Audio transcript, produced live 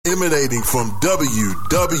Emanating from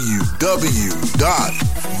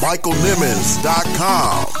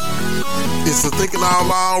www.michaelnimmons.com. It's the Thinking Out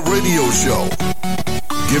Loud radio show,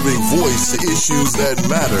 giving voice to issues that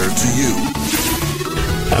matter to you.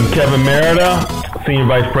 I'm Kevin Merida, Senior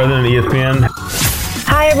Vice President of ESPN.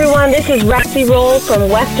 Hi everyone, this is Roxy Roll from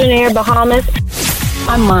Western Air, Bahamas.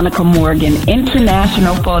 I'm Monica Morgan,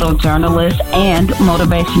 international photojournalist and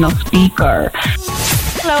motivational speaker.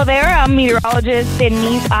 Hello there, I'm meteorologist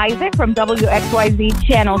Denise Isaac from WXYZ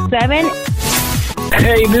Channel 7.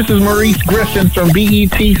 Hey, this is Maurice Griffin from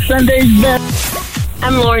BET Sunday's Best.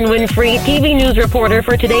 I'm Lauren Winfrey, TV news reporter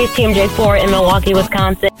for today's TMJ4 in Milwaukee,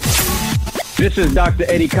 Wisconsin. This is Dr.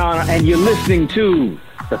 Eddie Connor, and you're listening to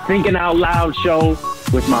the Thinking Out Loud show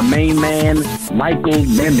with my main man, Michael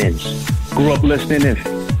Nimmons. Grew up listening and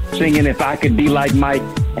singing If I Could Be Like Mike,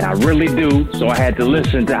 and I really do, so I had to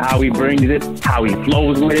listen to how he brings it, how he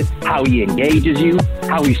flows with it, how he engages you,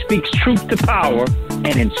 how he speaks truth to power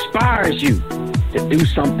and inspires you to do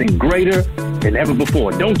something greater than ever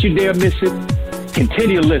before. Don't you dare miss it.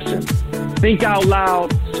 Continue to listen. Think out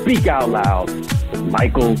loud, speak out loud with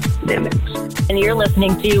Michael Nimmons. And you're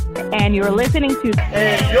listening to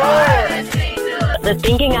the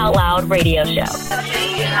Thinking Out Loud radio show.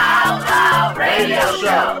 Thinking Out Loud Radio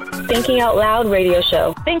Show. Thinking Out Loud radio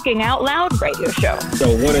show. Thinking Out Loud Radio Show. So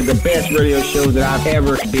one of the best radio shows that I've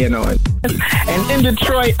ever been on. And in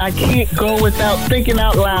Detroit, I can't go without thinking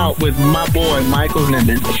out loud with my boy, Michael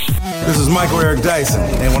Nimmons. This is Michael Eric Dyson,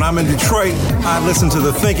 and when I'm in Detroit, I listen to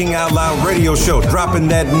the Thinking Out Loud radio show, dropping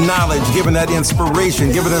that knowledge, giving that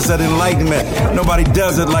inspiration, giving us that enlightenment. Nobody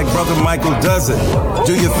does it like Brother Michael does it.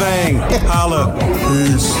 Do your thing. Holla.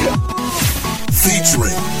 Peace.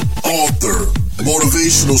 Featuring author,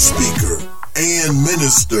 motivational speaker, and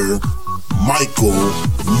minister, Michael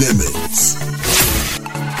Nimmons.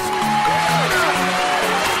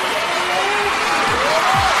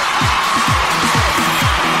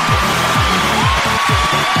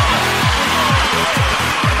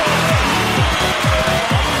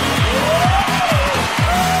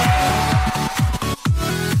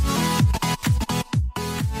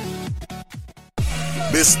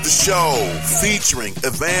 It's the show featuring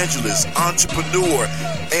evangelist, entrepreneur,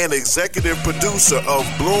 and executive producer of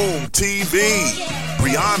Bloom TV,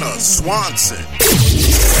 Brianna Swanson.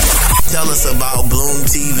 Tell us about Bloom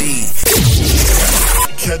TV.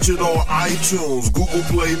 Catch it on iTunes, Google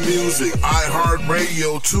Play Music,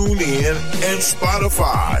 iHeartRadio, TuneIn, and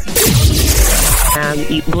Spotify.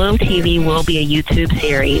 Bloom TV will be a YouTube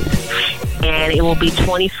series, and it will be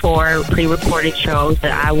 24 pre-recorded shows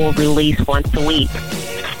that I will release once a week.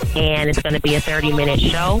 And it's going to be a 30-minute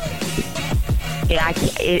show.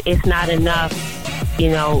 It's not enough,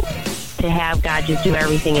 to have God just do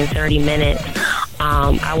everything in 30 minutes.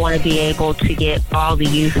 I want to be able to get all the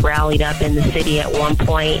youth rallied up in the city at one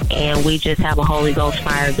point, and we just have a Holy Ghost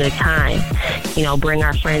fire good time. Bring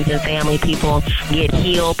our friends and family. People get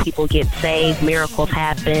healed. People get saved. Miracles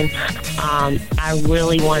happen. I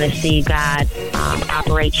really want to see God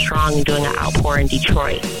operate strong and doing an outpour in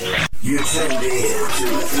Detroit. You're tuned in to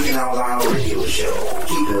the Thinking Out Loud radio show.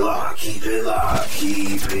 Keep it locked, keep it locked,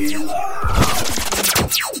 keep it locked.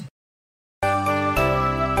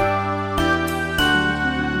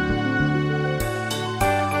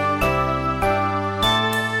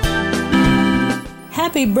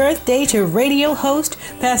 Happy birthday to radio host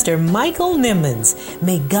Pastor Michael Nimmons.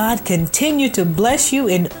 May God continue to bless you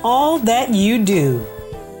in all that you do.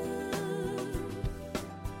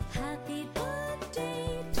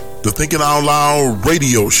 The Thinking Out Loud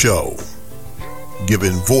radio show,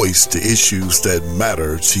 giving voice to issues that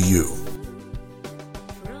matter to you.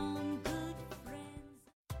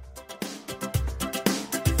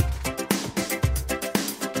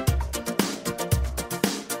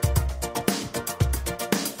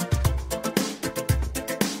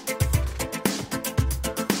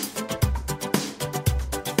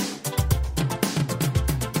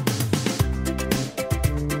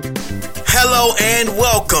 Hello and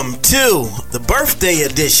welcome to the birthday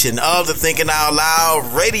edition of the Thinking Out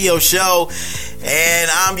Loud radio show.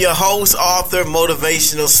 And I'm your host, author,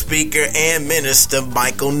 motivational speaker, and minister,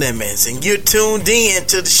 Michael Nimmons. And you're tuned in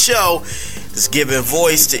to the show that's giving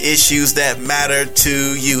voice to issues that matter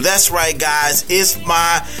to you. That's right, guys. It's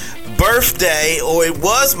my birthday, or it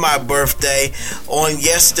was my birthday on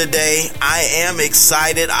yesterday. I am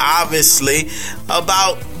excited, obviously,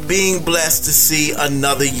 about being blessed to see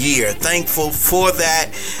another year. Thankful for that.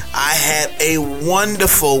 I had a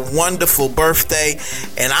wonderful, wonderful birthday,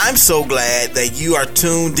 and I'm so glad that you are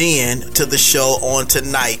tuned in to the show on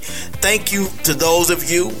tonight. Thank you to those of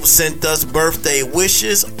you who sent us birthday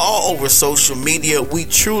wishes all over social media. We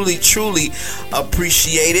truly, truly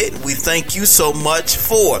appreciate it. We thank you so much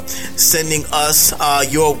for sending us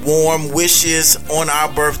your warm wishes on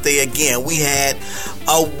our birthday. Again, we had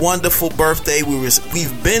a wonderful birthday.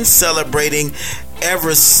 We've been celebrating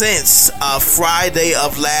ever since Friday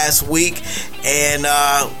of last week, and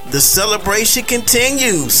the celebration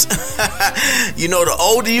continues. You know, the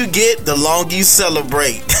older you get, the longer you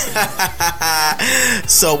celebrate.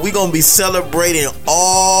 So we're gonna be celebrating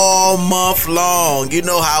all month long. You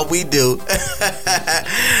know how we do.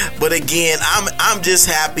 But again, I'm just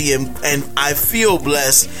happy and I feel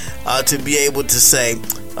blessed to be able to say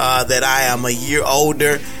that I am a year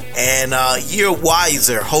older and a year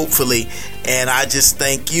wiser, hopefully. And I just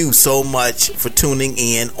thank you so much for tuning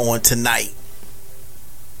in on tonight.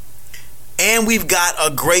 And we've got a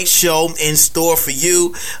great show in store for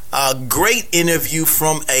you. A great interview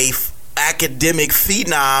from a academic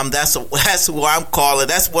phenom. That's what I'm calling.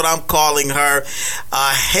 That's what I'm calling her.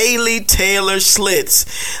 Haley Taylor Schlitz,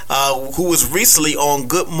 who was recently on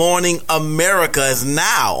Good Morning America, is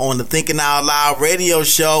now on the Thinking Out Loud radio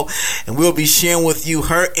show, and we'll be sharing with you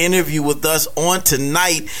her interview with us on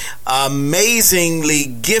tonight. Amazingly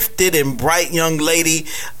gifted and bright young lady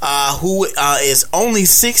who is only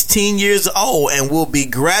 16 years old and will be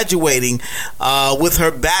graduating with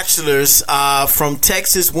her bachelor's from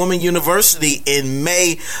Texas Women University in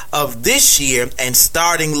May of this year and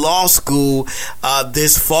starting law school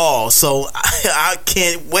this fall. So I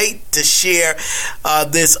can't wait to share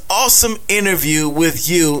this awesome interview with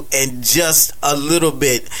you in just a little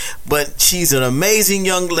bit. But she's an amazing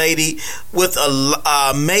young lady with an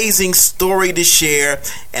amazing story to share,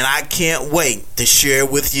 and I can't wait to share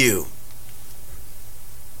with you.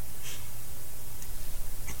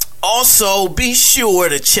 Also, be sure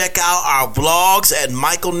to check out our blogs at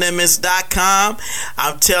michaelnimmons.com.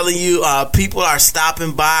 I'm telling you, people are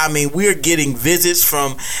stopping by. I mean, we're getting visits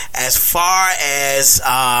from as far as,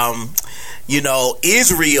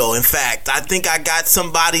 Israel. In fact, I think I got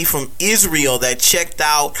somebody from Israel that checked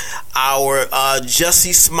out our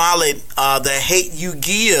Jussie Smollett, The Hate U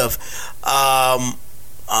Give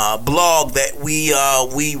blog that we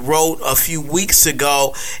wrote a few weeks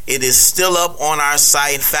ago. It is still up on our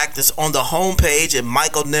site. In fact, it's on the homepage at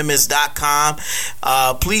michaelnimmons.com.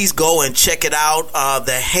 Please go and check it out.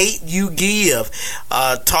 The Hate U Give,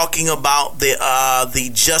 talking about the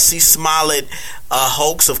Jussie Smollett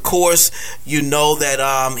hoax. Of course, you know that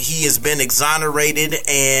he has been exonerated,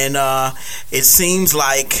 and it seems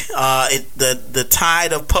like the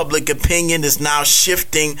tide of public opinion is now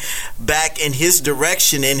shifting back in his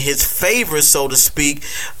direction, in his favor, so to speak,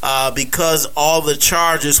 because all the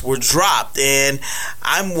charges were dropped. And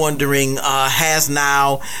I'm wondering, do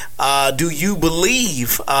you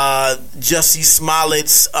believe Jussie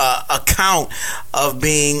Smollett's account of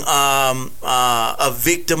being a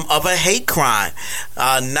victim of a hate crime?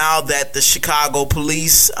 Now that the Chicago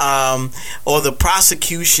police or the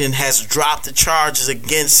prosecution has dropped the charges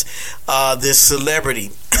against this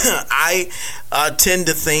celebrity, I tend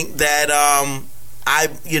to think that I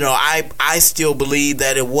still believe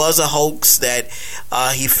that it was a hoax, that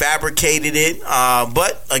he fabricated it.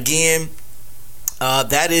 But again,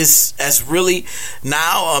 that's really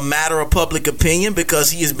now a matter of public opinion,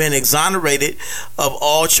 because he has been exonerated of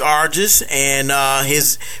all charges, and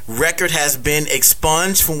his record has been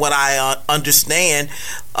expunged from what I understand.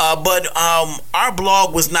 But our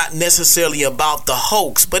blog was not necessarily about the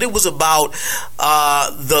hoax, but it was about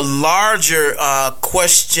the larger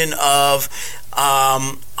question of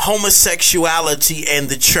homosexuality and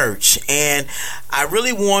the church. And I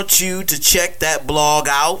really want you to check that blog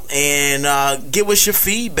out and give us your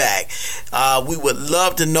feedback. We would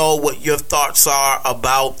love to know what your thoughts are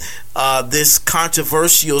about this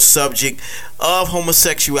controversial subject of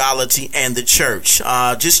homosexuality and the church.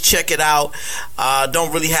 Just check it out.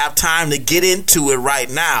 Don't really have time to get into it right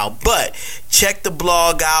now, but check the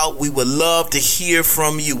blog out. We would love to hear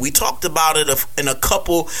from you. We talked about it in a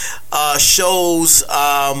couple shows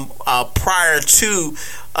prior to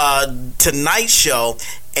tonight's show,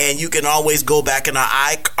 and you can always go back in our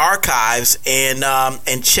archives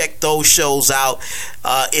and check those shows out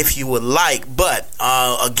if you would like. But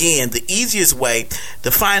again, the easiest way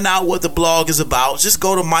to find out what the blog is about, just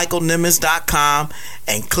go to michaelnimmons.com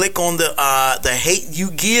and click on the Hate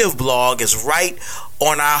U Give blog. It's right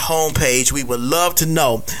on our homepage. We would love to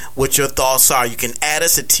know what your thoughts are. You can add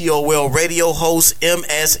us at TOL Radio Host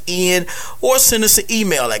MSN, or send us an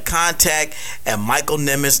email at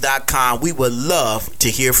contact@michaelnimmons.com. We would love to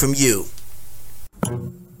hear from you.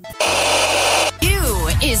 You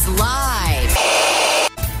is live.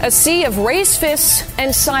 a sea of raised fists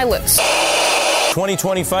and silence.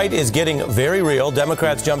 2020 fight is getting very real.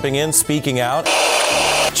 Democrats jumping in, speaking out.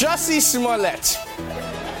 Jussie Smollett.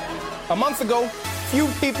 A month ago, few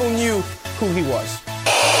people knew who he was.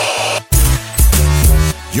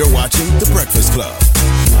 You're watching The Breakfast Club.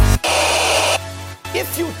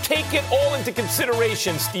 If you take it all into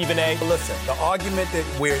consideration, Stephen A. Listen, the argument that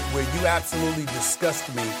where you absolutely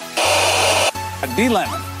disgust me. D.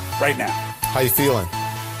 Lemon, right now. How you feeling?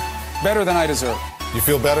 Better than I deserve. You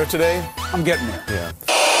feel better today? I'm getting there. Yeah.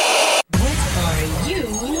 What are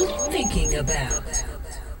you thinking about?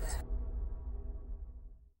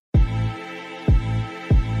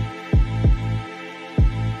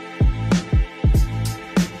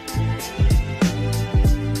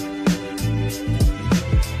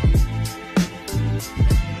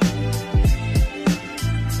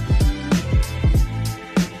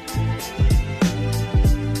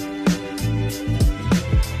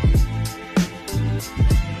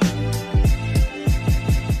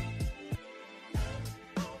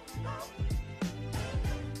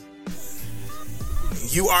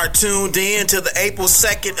 You are tuned in to the April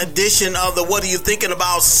 2nd edition of the What Are You Thinking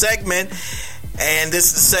About segment. And this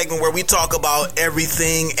is the segment where we talk about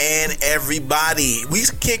everything and everybody. We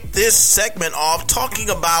kicked this segment off talking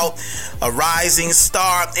about a rising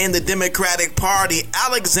star in the Democratic Party,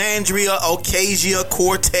 Alexandria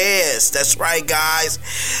Ocasio-Cortez. That's right, guys.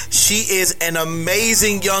 She is an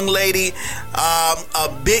amazing young lady, a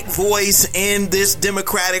big voice in this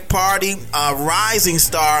Democratic Party, a rising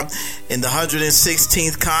star in the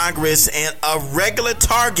 116th Congress, and a regular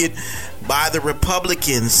target by the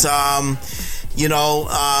Republicans. I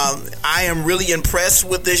am really impressed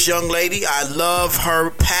with this young lady. I love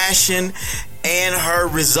her passion and her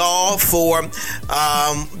resolve for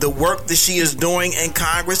the work that she is doing in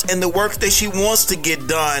Congress and the work that she wants to get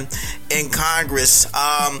done in Congress,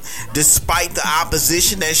 despite the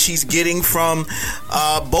opposition that she's getting from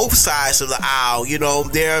both sides of the aisle. You know,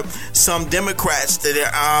 there are some Democrats that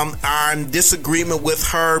are in disagreement with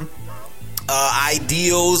her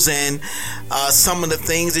ideals and some of the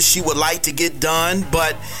things that she would like to get done,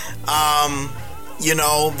 but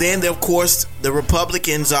then of course the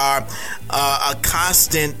Republicans are a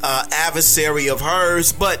constant adversary of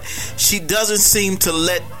hers, but she doesn't seem to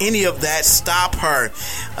let any of that stop her.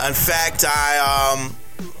 In fact, I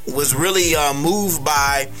was really moved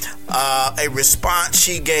by a response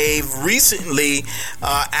she gave recently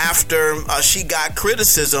after she got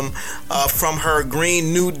criticism from her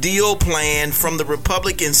Green New Deal plan from the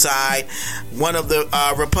Republican side. One of the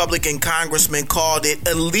Republican congressmen called it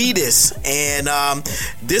elitist, and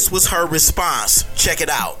this was her response. Check it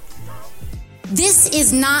out. This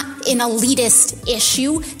is not an elitist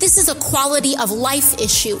issue. This is a quality of life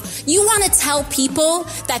issue. You want to tell people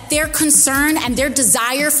that their concern and their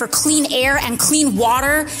desire for clean air and clean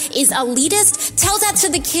water is elitist? Tell that to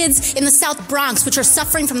the kids in the South Bronx, which are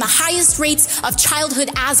suffering from the highest rates of childhood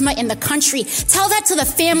asthma in the country. Tell that to the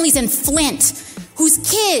families in Flint, whose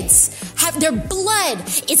kids have their blood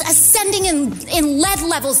is ascending in lead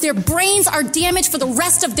levels. Their brains are damaged for the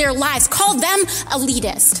rest of their lives. Call them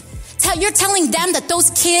elitist. You're telling them that those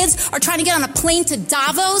kids are trying to get on a plane to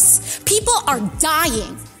Davos? People are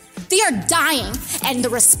dying. They are dying. And the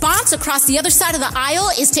response across the other side of the aisle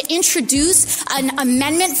is to introduce an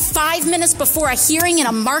amendment 5 minutes before a hearing and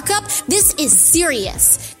a markup. This is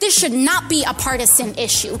serious. This should not be a partisan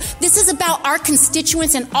issue. This is about our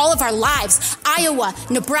constituents in all of our lives. Iowa,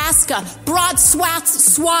 Nebraska, broad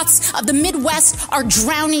swaths of the Midwest are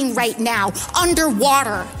drowning right now,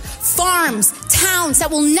 underwater. Farms, towns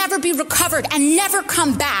that will never be recovered and never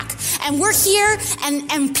come back. And we're here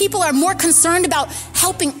and people are more concerned about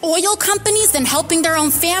helping oil companies than helping their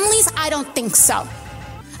own families? I don't think so.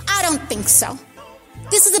 I don't think so.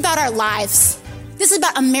 This is about our lives. This is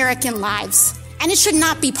about American lives. And it should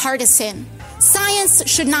not be partisan. Science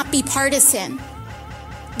should not be partisan.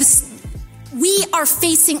 We are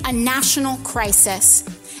facing a national crisis.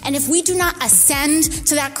 And if we do not ascend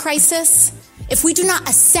to that crisis, if we do not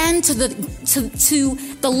ascend to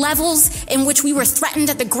the levels in which we were threatened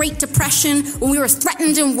at the Great Depression, when we were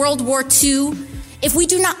threatened in World War II, if we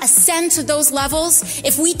do not ascend to those levels,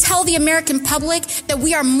 if we tell the American public that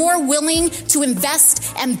we are more willing to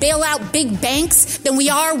invest and bail out big banks than we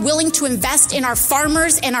are willing to invest in our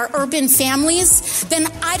farmers and our urban families, then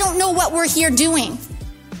I don't know what we're here doing.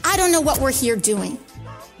 I don't know what we're here doing.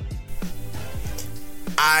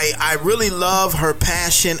 I really love her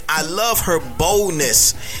passion. I love her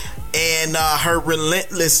boldness and her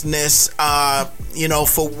relentlessness,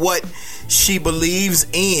 for what she believes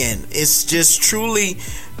in. It's just truly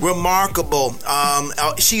remarkable.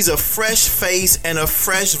 She's a fresh face and a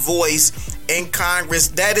fresh voice in Congress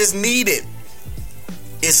that is needed.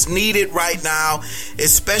 It's needed right now,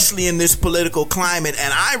 especially in this political climate.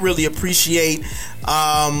 And I really appreciate,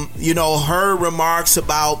 her remarks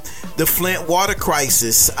about the Flint water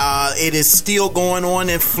crisis. It is still going on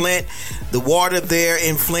in Flint. The water there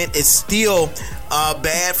in Flint is still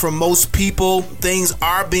bad for most people. Things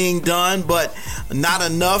are being done, but not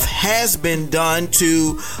enough has been done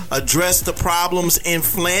to address the problems in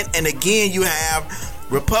Flint. And again, you have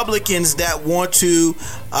Republicans that want to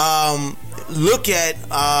look at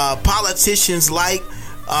politicians like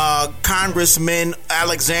Congressman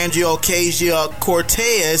Alexandria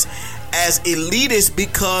Ocasio-Cortez as elitist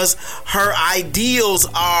because her ideals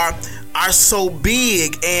are so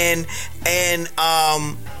big, and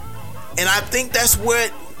I think that's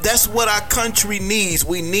what our country needs.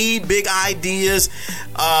 We need big ideas.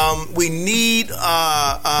 We need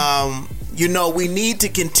we need to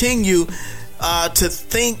continue to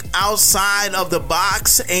think outside of the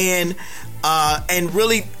box and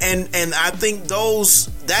really I think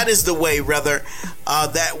that is the way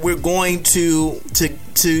that we're going to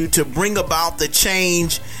bring about the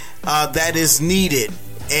change that is needed.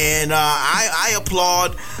 And I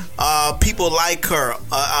applaud people like her,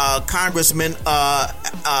 Congressman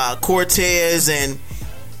Cortez and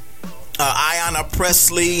Ayanna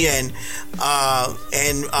Pressley and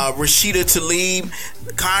Rashida Tlaib,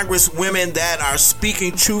 Congresswomen that are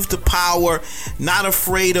speaking truth to power, not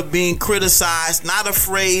afraid of being criticized, not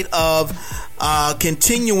afraid of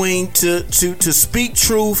continuing to speak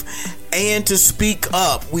truth and to speak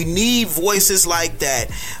up. We need voices like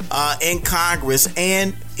that in Congress.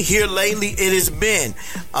 And here lately it has been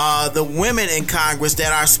the women in Congress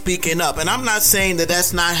that are speaking up. And I'm not saying that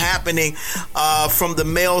that's not happening from the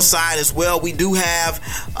male side as well. We do have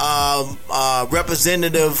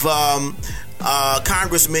Representative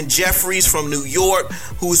Congressman Jeffries from New York,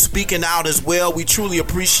 who's speaking out as well. We truly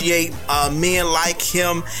appreciate men like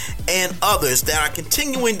him and others that are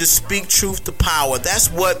continuing to speak truth to power. That's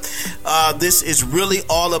what this is really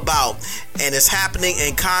all about. And it's happening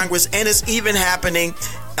in Congress, and it's even happening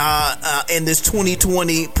in this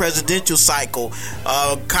 2020 presidential cycle.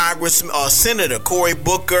 Senator Cory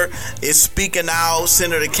Booker is speaking out.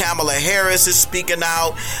 Senator Kamala Harris is speaking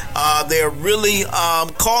out. They're really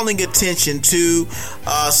calling attention to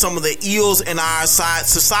some of the ills in our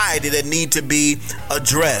society that need to be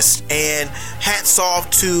addressed. And hats off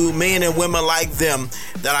to men and women like them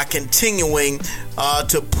that are continuing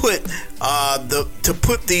to put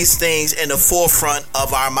these things in the forefront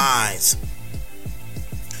of our minds.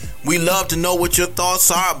 We love to know what your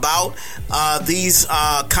thoughts are about these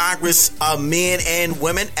Congress men and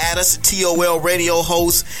women. Add us to TOL Radio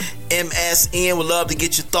Host MSN. We'd love to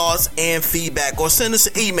get your thoughts and feedback, or send us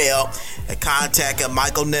an email at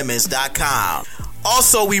contact@michaelnimmons.com.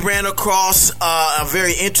 Also, we ran across a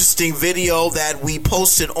very interesting video that we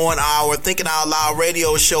posted on our Thinking Out Loud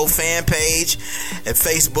Radio Show fan page at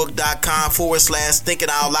facebook.com/Thinking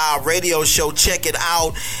Out Loud Radio Show. Check it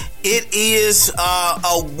out. It is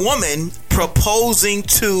a woman proposing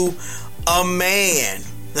to a man.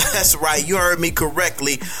 That's right, you heard me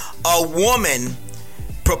correctly. A woman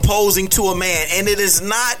proposing to a man. And it is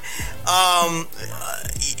not,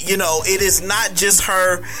 it is not just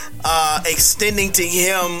her extending to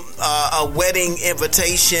him a wedding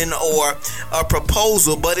invitation or a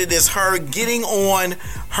proposal, but it is her getting on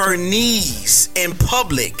her knees in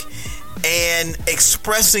public and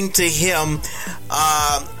expressing to him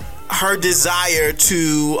her desire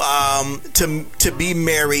to be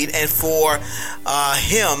married and for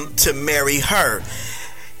him to marry her.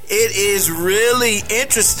 It is really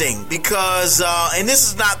interesting because, and this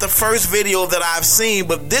is not the first video that I've seen,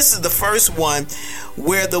 but this is the first one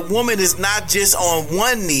where the woman is not just on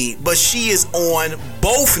one knee, but she is on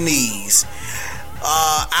both knees,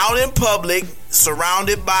 out in public,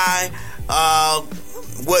 surrounded by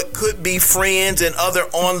what could be friends and other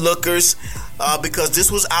onlookers, because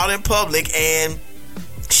this was out in public, and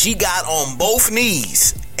she got on both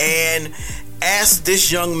knees and asked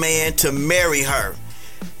this young man to marry her.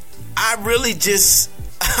 I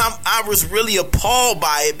was really appalled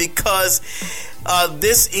by it, because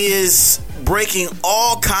this is breaking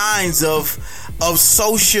all kinds of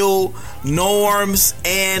social norms,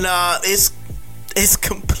 and it's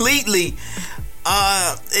completely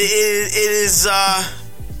it is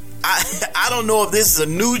I don't know if this is a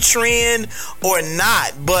new trend or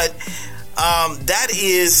not, but that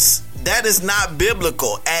is not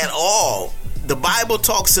biblical at all. The Bible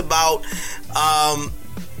talks about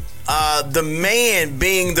the man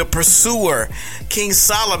being the pursuer, King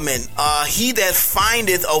Solomon, he that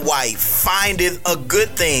findeth a wife findeth a good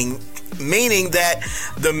thing, meaning that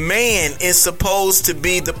the man is supposed to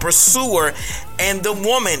be the pursuer and the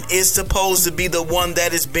woman is supposed to be the one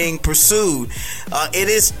that is being pursued. It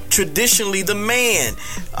is traditionally the man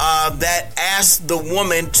that asks the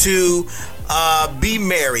woman to be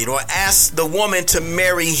married or ask the woman to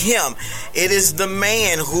marry him. It is the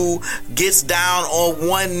man who gets down on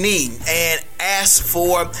one knee and asks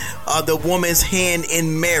for the woman's hand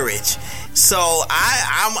in marriage. So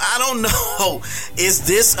I don't know. Is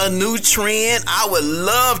this a new trend? I would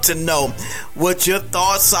love to know what your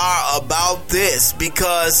thoughts are about this,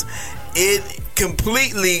 because it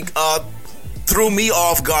completely threw me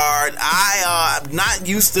off guard. I'm not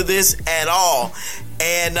used to this at all.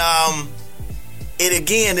 And it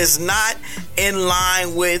again is not in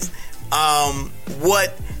line with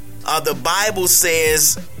what the Bible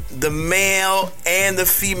says the male and the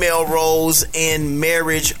female roles in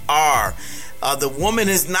marriage are. The woman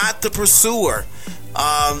is not the pursuer.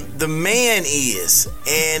 The man is.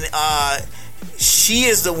 And she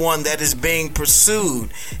is the one that is being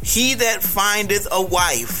pursued. He that findeth a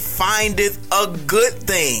wife findeth a good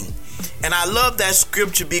thing. And I love that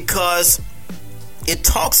scripture because it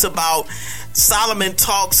talks about, Solomon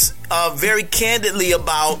talks very candidly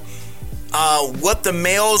about what the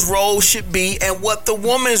male's role should be and what the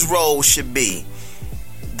woman's role should be.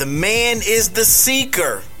 The man is the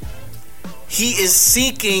seeker. He is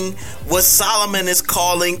seeking what Solomon is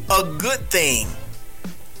calling a good thing.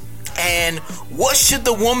 And what should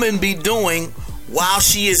the woman be doing while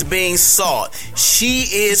she is being sought?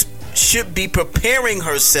 She should be preparing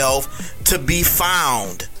herself to be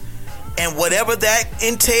found. And whatever that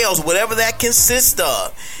entails, whatever that consists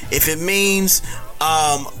of, if it means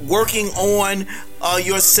working on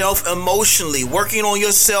yourself emotionally, working on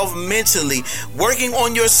yourself mentally, working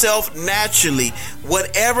on yourself naturally,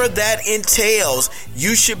 whatever that entails,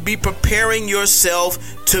 you should be preparing yourself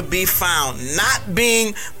to be found. Not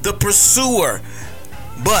being the pursuer,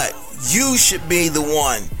 but you should be the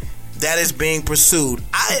one that is being pursued.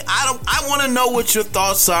 I want to know what your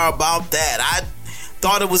thoughts are about that. I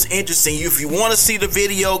thought it was interesting. If you want to see the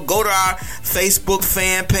video, go to our Facebook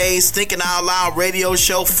fan page, Thinking Out Loud Radio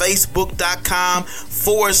Show,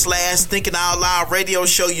 facebook.com/Thinking Out Loud Radio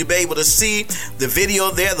Show. You'll be able to see the video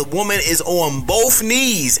there. The woman is on both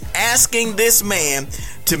knees asking this man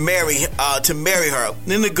to marry her.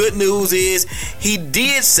 Then the good news is he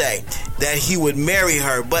did say that he would marry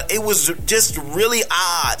her, but it was just really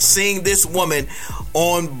odd seeing this woman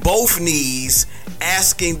on both knees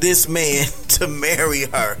asking this man to marry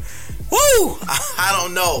her. Woo! I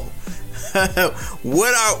don't know.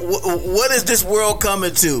 What is this world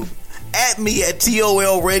coming to? At me at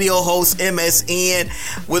TOL Radio Host MSN.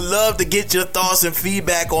 Would love to get your thoughts and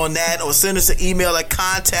feedback on that, or send us an email at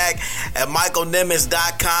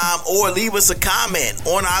contact@michaelnimmons.com, or leave us a comment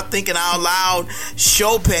on our Thinking Out Loud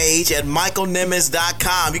show page at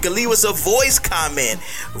michaelnimmons.com. You can leave us a voice comment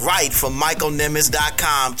right from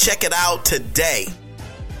michaelnimmons.com. Check it out today.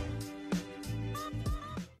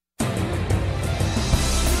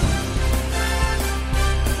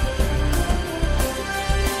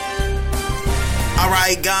 All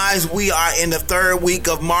right, guys, we are in the third week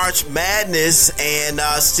of March Madness, and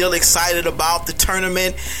still excited about the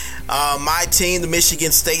tournament. My team, the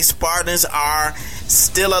Michigan State Spartans, are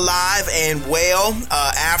still alive and well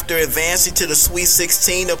after advancing to the Sweet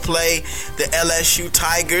 16 to play the LSU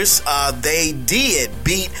Tigers. They did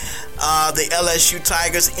beat the LSU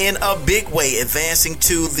Tigers in a big way, advancing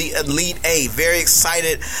to the Elite Eight. Very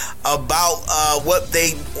excited about what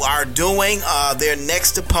they are doing. Their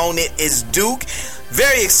next opponent is Duke.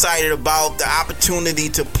 Very excited about the opportunity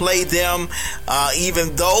to play them,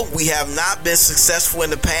 even though we have not been successful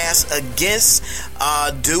in the past against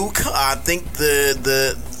Duke. I think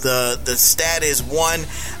the stat is 1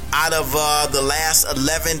 out of the last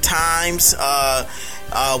 11 times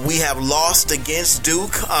we have lost against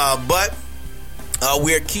Duke, but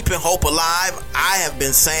we're keeping hope alive. I have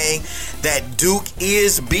been saying that Duke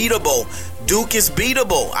is beatable. Duke is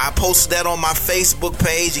beatable. I posted that on my Facebook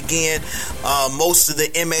page. Again, most of the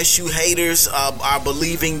MSU haters are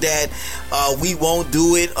believing that we won't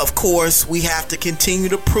do it. Of course, we have to continue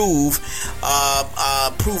to prove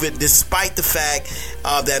it, despite the fact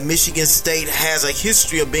that Michigan State has a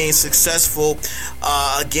history of being successful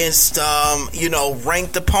against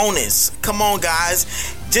ranked opponents. Come on, guys.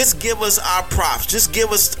 Just give us our props. Just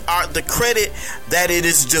give us the credit that it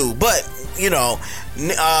is due. But,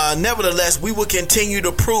 nevertheless, we will continue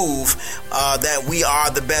to prove that we are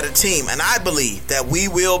the better team. And I believe that we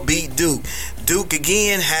will beat Duke. Duke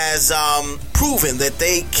again has proven that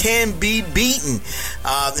they can be beaten.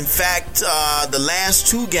 In fact, the last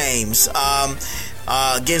two games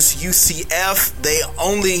against UCF, they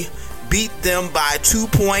only beat them by 2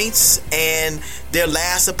 points, and their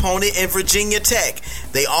last opponent in Virginia Tech,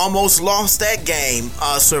 they almost lost that game,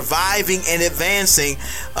 surviving and advancing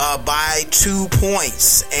by 2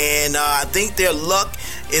 points. And I think their luck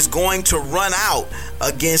is going to run out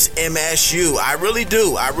against MSU. I really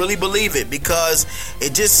do. I really believe it, because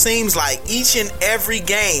it just seems like each and every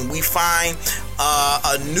game we find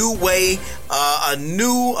a new way, a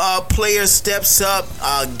new player steps up.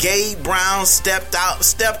 Gabe Brown stepped up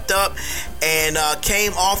and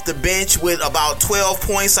came off the bench with about 12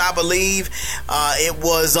 points, I believe. It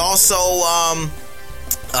was also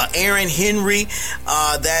Aaron Henry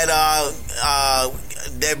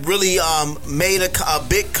that really made a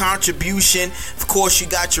big contribution. Of course, you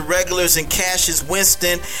got your regulars in Cassius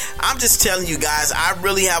Winston. I'm just telling you guys, I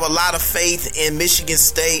really have a lot of faith in Michigan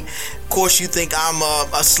State. Of course, you think I'm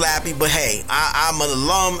a slappy, but hey, I'm an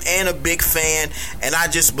alum and a big fan, and I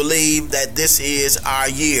just believe that this is our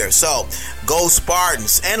year. So, go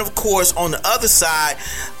Spartans. And of course, on the other side,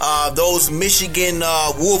 those Michigan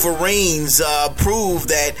Wolverines prove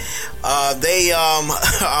that they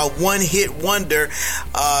are one-hit wonder,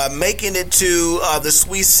 making it to the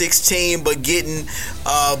Sweet 16, but getting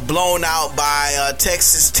blown out by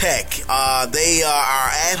Texas Tech. They are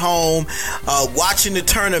at home watching the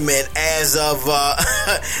tournament as of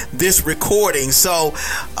this recording. So,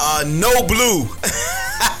 no blue.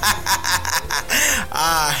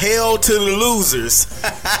 Hail to the losers.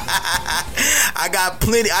 I got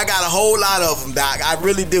a whole lot of them, Doc. I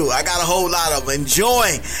really do. I got a whole lot of them.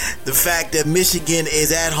 Enjoying the fact that Michigan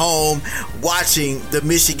is at home watching the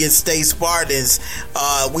Michigan State Spartans.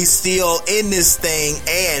 We still in this thing,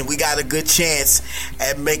 and we got a good chance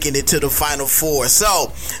at making it to the Final Four.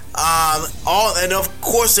 So, and of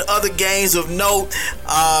course, the other games of note,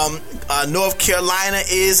 North Carolina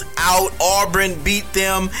is out. Auburn beat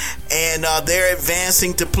them, and they're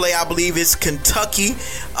advancing to play, I believe it's Kentucky.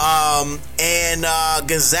 And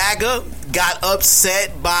Gonzaga got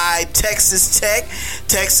upset by Texas Tech.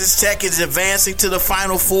 Texas Tech is advancing to the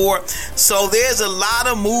Final Four. So there's a lot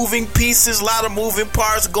of moving pieces, a lot of moving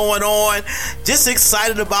parts going on. Just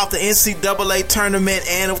excited about the NCAA tournament,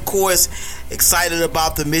 and of course, excited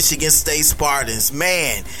about the Michigan State Spartans.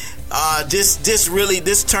 Man, this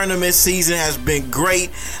tournament season has been great,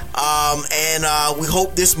 and we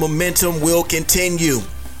hope this momentum will continue.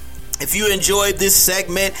 If you enjoyed this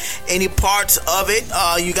segment, any parts of it,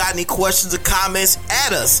 you got any questions or comments,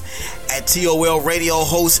 add us at TOL Radio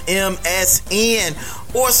Host MSN,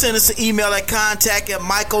 or send us an email at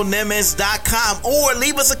contact@michaelnimmons.com, or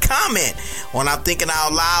leave us a comment on our Thinking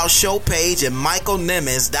Out Loud show page at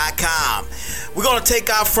michaelnimmons.com. We're going to take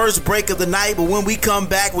our first break of the night, but when we come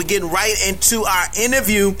back, we're getting right into our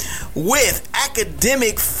interview with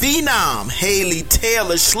academic phenom Haley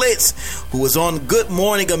Taylor Schlitz, who was on Good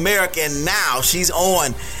Morning America, and now she's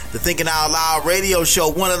on the Thinking Out Loud radio show,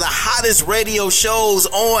 one of the hottest radio shows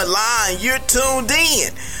online. You're tuned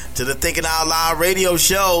in to the Thinking Out Loud radio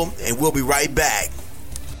show, and we'll be right back.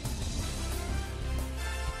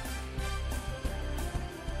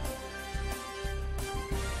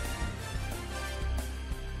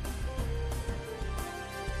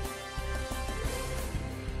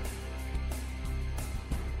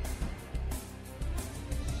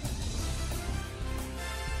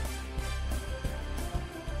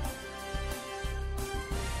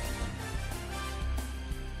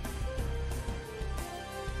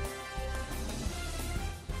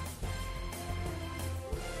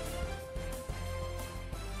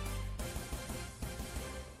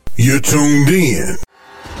 You're tuned in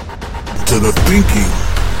to the Thinking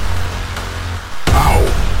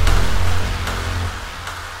Out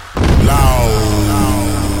Loud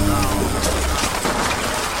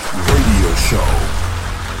radio show,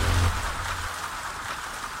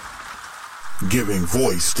 giving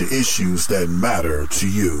voice to issues that matter to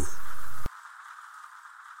you.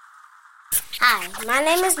 Hi, my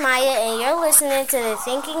name is Maya, and you're listening to the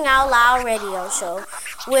Thinking Out Loud radio show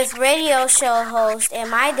with radio show host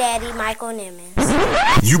and my daddy, Michael Nimmons.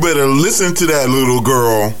 You better listen to that, little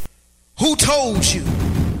girl. Who told you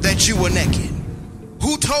that you were naked?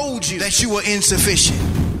 Who told you that you were insufficient?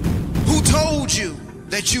 Who told you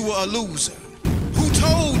that you were a loser? Who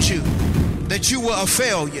told you that you were a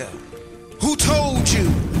failure? Who told you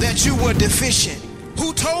that you were deficient?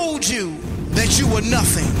 Who told you that you were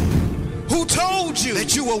nothing? Who told you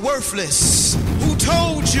that you were worthless? Who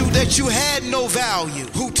told you that you had no value?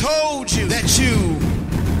 Who told you that you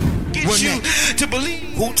you to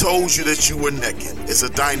believe. Who Told You That You Were Naked is a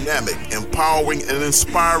dynamic, empowering, and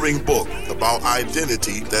inspiring book about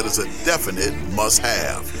identity that is a definite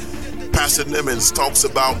must-have. Pastor Nimmons talks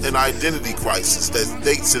about an identity crisis that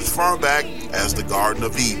dates as far back as the Garden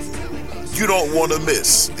of Eden. You don't want to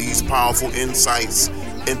miss these powerful insights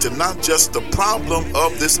into not just the problem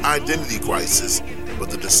of this identity crisis, but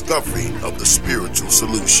the discovery of the spiritual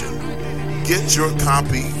solution. Get your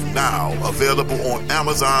copy now, available on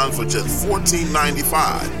Amazon for just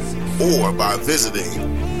 $14.95 or by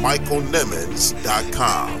visiting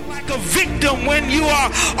michaelnimmons.com. Like a victim when you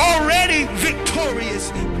are already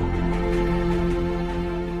victorious.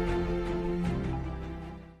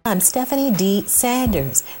 I'm Stephanie D.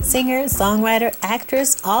 Sanders, singer, songwriter,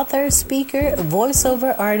 actress, author, speaker,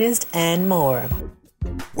 voiceover artist, and more.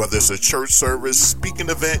 Whether it's a church service, speaking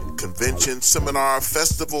event, convention, seminar,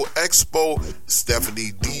 festival, expo,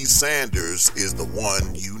 Stephanie D. Sanders is the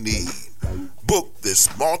one you need. Book this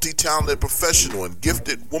multi-talented professional and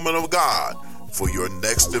gifted woman of God for your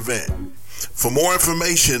next event. For more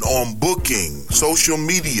information on booking, social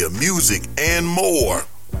media, music, and more,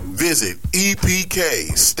 visit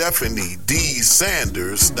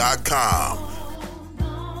EPKStephanieDSanders.com.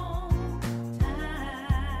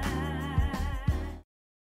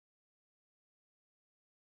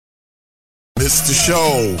 Mr.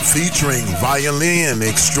 Show featuring violin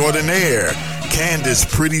extraordinaire Candace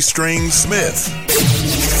Pretty String Smith.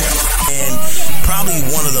 And probably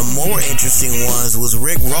one of the more interesting ones was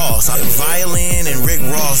Rick Ross. Violin and Rick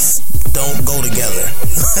Ross don't go together.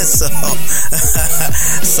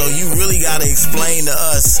 So you really got to explain to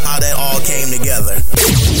us how that all came together.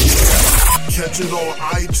 Catch it on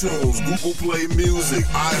iTunes, Google Play Music,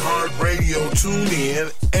 iHeartRadio,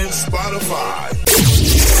 TuneIn, and Spotify.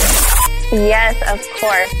 Yes, of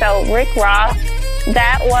course. So Rick Ross,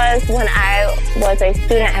 that was when I was a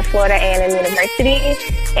student at Florida A&M University,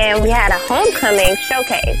 and we had a homecoming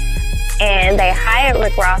showcase. And they hired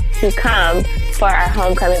Rick Ross to come for our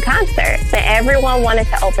homecoming concert. And everyone wanted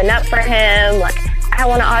to open up for him. Like, I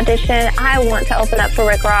want to audition. I want to open up for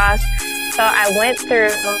Rick Ross. So I went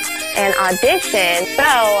through an audition.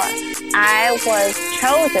 So I was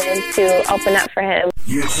chosen to open up for him.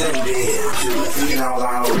 You're tuned in to the Thinking Out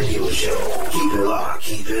Loud radio show. Keep it locked,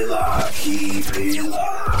 keep it locked, keep it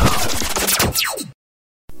locked.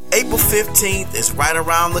 April 15th is right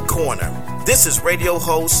around the corner. This is radio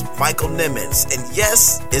host Michael Nimmons, and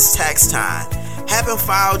yes, it's tax time. Haven't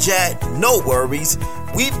filed yet? No worries.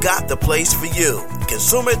 We've got the place for you.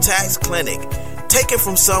 Consumer Tax Clinic. Take it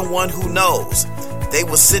from someone who knows. They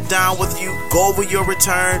will sit down with you, go over your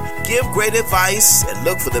return, give great advice, and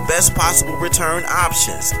look for the best possible return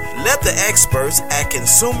options. Let the experts at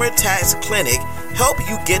Consumer Tax Clinic help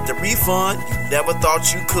you get the refund you never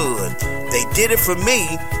thought you could. They did it for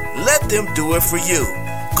me. Let them do it for you.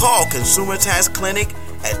 Call Consumer Tax Clinic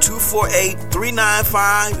at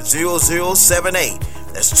 248-395-0078.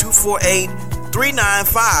 That's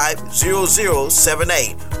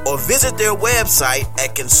 248-395-0078. Or visit their website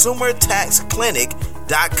at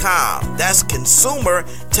consumertaxclinic.com. That's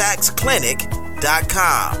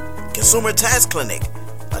consumertaxclinic.com. Consumer Tax Clinic,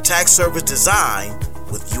 a tax service designed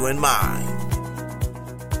with you in mind.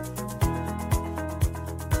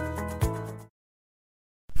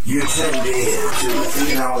 You're tuned in to the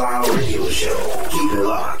Thinking Out Loud radio show. Keep it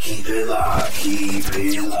locked, keep it locked, keep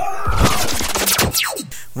it locked.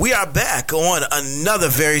 We are back on another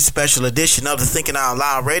very special edition of the Thinking Out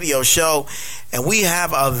Loud radio show, and we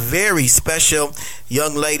have a very special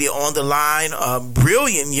young lady on the line, a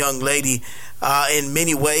brilliant young lady in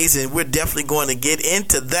many ways, and we're definitely going to get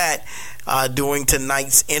into that during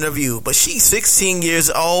tonight's interview. But she's 16 years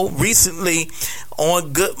old, recently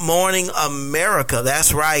on Good Morning America.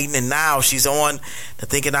 That's right. And now she's on the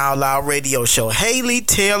Thinking Out Loud radio show. Haley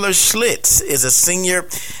Taylor Schlitz is a senior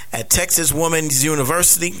at Texas Women's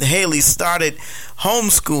University. Haley started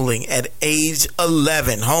homeschooling at age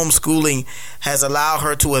 11. Homeschooling has allowed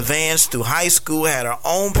her to advance through high school at her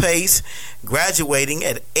own pace, graduating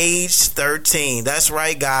at age 13. That's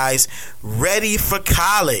right, guys. Ready for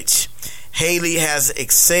college. Haley has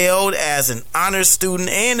excelled as an honor student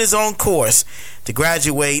and is on course to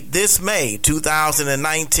graduate this May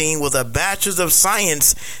 2019 with a Bachelor of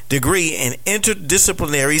Science degree in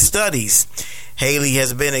interdisciplinary studies. Haley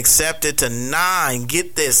has been accepted to 9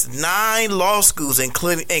 law schools,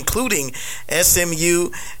 including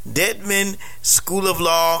SMU, Dedman School of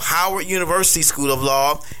Law, Howard University School of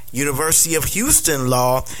Law, University of Houston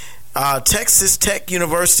Law, Texas Tech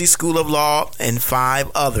University School of Law, and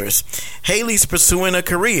 5 others. Haley's pursuing a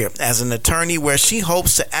career as an attorney where she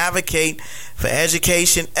hopes to advocate for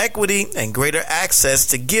education, equity, and greater access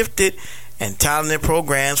to gifted and talented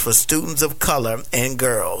programs for students of color and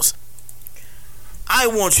girls. I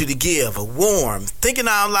want you to give a warm Thinking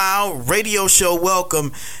Out Loud radio show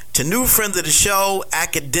welcome to new friend of the show,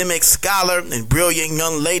 academic scholar and brilliant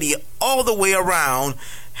young lady all the way around,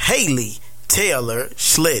 Haley Taylor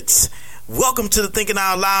Schlitz. Welcome to the Thinking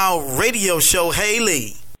Out Loud radio show,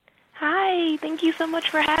 Haley. Hi, thank you so much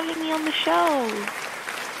for having me on the show.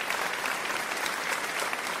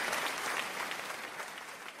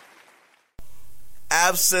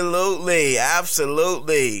 Absolutely,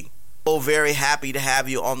 absolutely. So very happy to have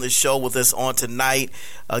you on the show with us on tonight.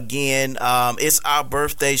 Again, it's our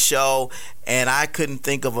birthday show, and I couldn't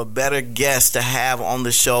think of a better guest to have on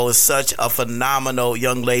the show. It's such a phenomenal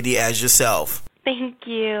young lady as yourself. Thank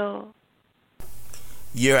you.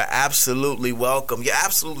 You're absolutely welcome. You're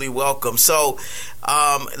absolutely welcome. So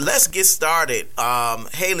let's get started.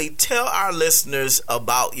 Haley, tell our listeners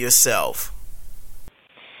about yourself.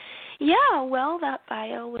 Yeah, well, that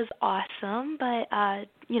bio was awesome, but,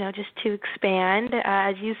 just to expand,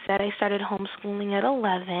 as you said, I started homeschooling at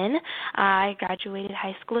 11. I graduated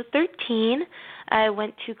high school at 13. I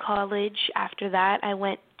went to college after that. I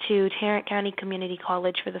went to Tarrant County Community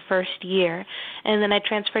College for the first year, and then I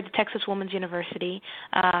transferred to Texas Women's University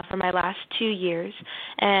for my last 2 years.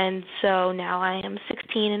 And so now I am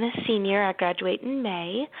 16 and a senior. I graduate in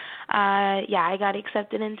May. I got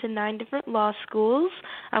accepted into 9 different law schools.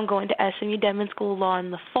 I'm going to SMU Dedman School of Law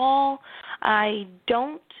in the fall. I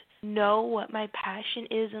don't know what my passion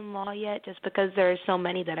is in law yet, just because there are so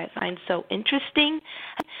many that I find so interesting.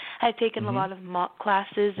 I've taken a lot of mock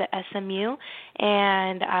classes at SMU,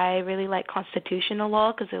 and I really like constitutional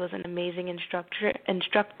law because it was an amazing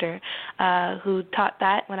instructor who taught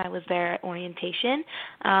that when I was there at orientation.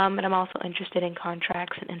 And I'm also interested in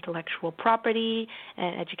contracts and intellectual property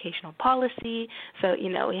and educational policy. So,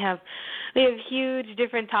 we have huge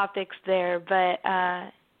different topics there, but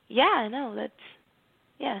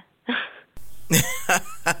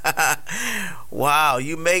Wow,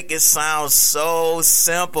 you make it sound so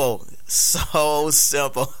simple. So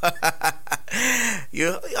simple.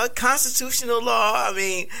 Constitutional law. I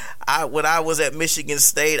mean, when I was at Michigan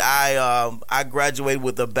State, I graduated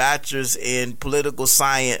with a bachelor's in political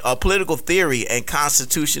science, political theory, and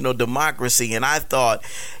constitutional democracy, and I thought,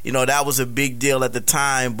 that was a big deal at the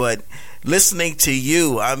time. But listening to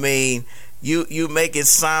you, I mean, you make it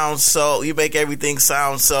sound so. You make everything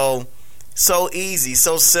sound so easy,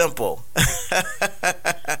 so simple.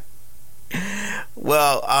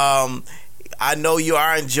 Well, I know you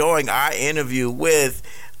are enjoying our interview with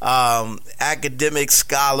academic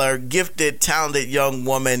scholar, gifted, talented young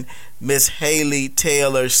woman, Miss Haley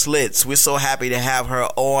Taylor Schlitz. We're so happy to have her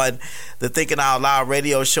on the Thinking Out Loud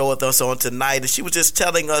radio show with us on tonight. And she was just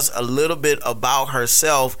telling us a little bit about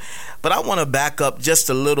herself. But I want to back up just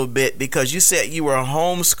a little bit, because you said you were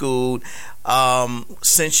homeschooled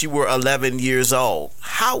since you were 11 years old.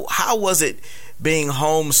 How was it being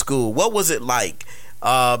homeschooled? What was it like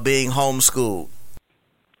being homeschooled?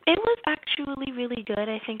 It was actually really good.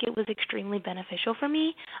 I think it was extremely beneficial for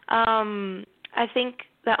me. I think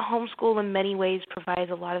that homeschool in many ways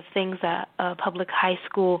provides a lot of things that public high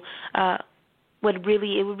school would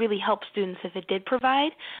really help students if it did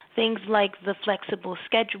provide. Things like the flexible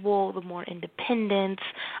schedule, the more independence,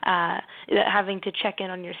 having to check in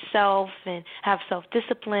on yourself and have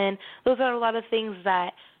self-discipline. Those are a lot of things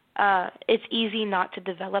that it's easy not to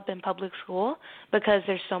develop in public school, because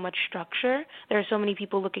there's so much structure. There are so many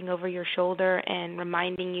people looking over your shoulder and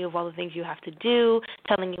reminding you of all the things you have to do,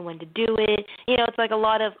 telling you when to do it. It's like a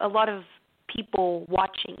lot of people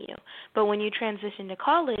watching you. But when you transition to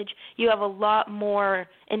college, you have a lot more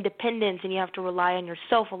independence, and you have to rely on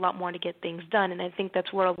yourself a lot more to get things done. And I think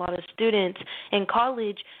that's where a lot of students in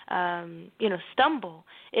college, stumble.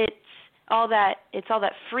 It's all that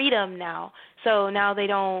freedom now. So now they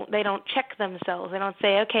don't check themselves. They don't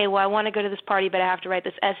say, okay, well, I want to go to this party, but I have to write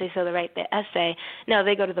this essay, so they write the essay. No,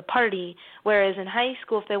 they go to the party. Whereas in high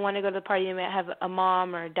school, if they want to go to the party, they might have a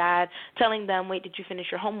mom or a dad telling them, wait, did you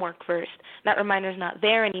finish your homework first? That reminder's not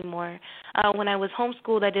there anymore. When I was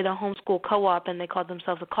homeschooled, I did a homeschool co-op, and they called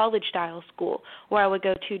themselves a college-style school, where I would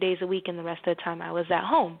go 2 days a week, and the rest of the time I was at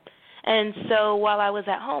home. And so while I was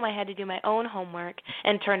at home, I had to do my own homework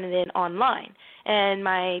and turn it in online. And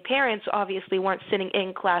my parents obviously weren't sitting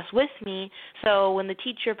in class with me, so when the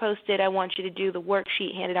teacher posted, I want you to do the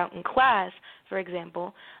worksheet handed out in class, for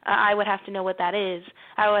example, I would have to know what that is.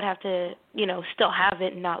 I would have to, still have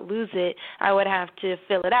it and not lose it. I would have to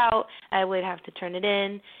fill it out. I would have to turn it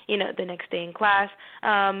in, the next day in class.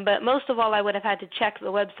 But most of all, I would have had to check the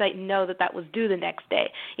website and know that that was due the next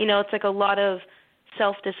day. It's like a lot of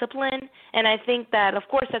self-discipline, and I think that, of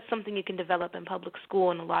course, that's something you can develop in public school,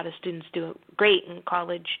 and a lot of students do it great in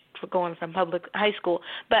college for going from public high school.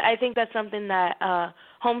 But I think that's something that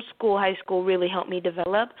homeschool high school really helped me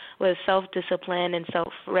develop, was self-discipline and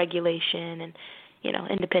self-regulation and,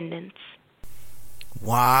 independence.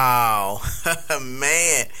 Wow,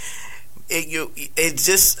 man. I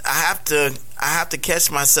have to catch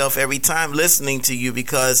myself every time listening to you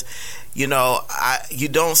because, you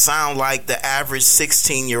don't sound like the average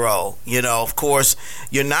 16-year-old. Of course,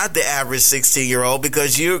 you're not the average 16-year-old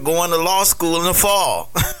because you're going to law school in the fall.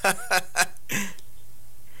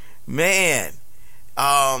 Man,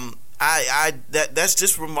 that's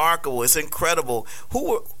just remarkable. It's incredible.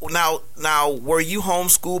 Now, were you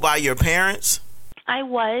homeschooled by your parents? I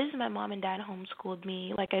was. My mom and dad homeschooled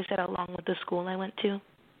me, like I said, along with the school I went to.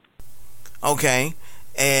 Okay.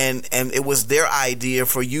 And it was their idea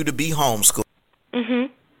for you to be homeschooled. Mhm.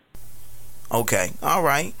 Okay. All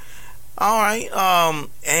right.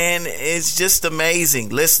 And it's just amazing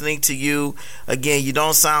listening to you. Again, you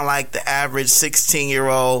don't sound like the average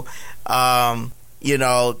 16-year-old,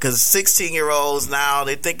 because 16-year-olds now,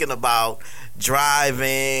 they're thinking about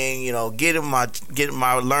driving, getting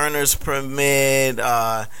my learner's permit,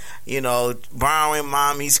 borrowing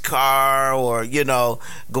mommy's car, or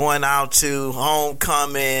going out to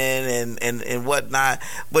homecoming and whatnot.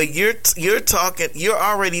 But you're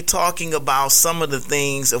already talking about some of the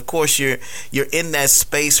things. Of course, you're in that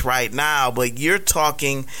space right now, but you're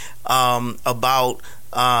talking about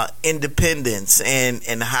independence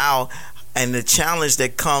and how. And the challenge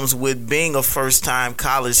that comes with being a first-time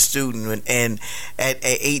college student and at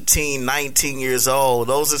 18, 19 years old,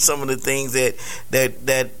 those are some of the things that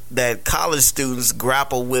college students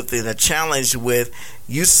grapple with and are challenged with.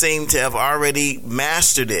 You seem to have already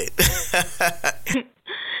mastered it.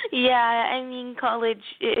 Yeah, college,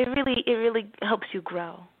 it really helps you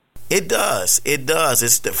grow. It does.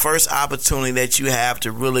 It's the first opportunity that you have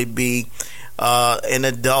to really be an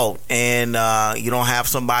adult, and you don't have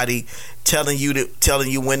somebody telling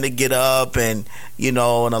you when to get up, and an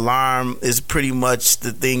alarm is pretty much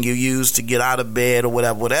the thing you use to get out of bed or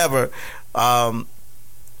whatever.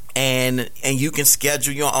 And you can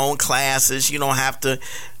schedule your own classes. You don't have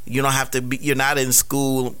to be, you're not in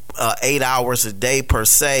school 8 hours a day per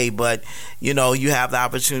se, but you have the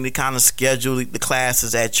opportunity to kind of schedule the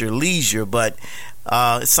classes at your leisure. But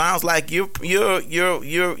it sounds like you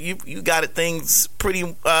got things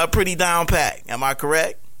pretty down pat. Am I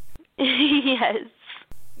correct? Yes.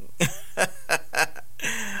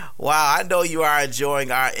 Wow, I know you are enjoying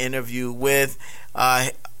our interview with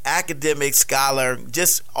academic scholar,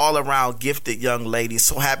 just all around gifted young lady.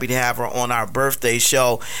 So happy to have her on our birthday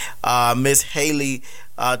show, Miss Haley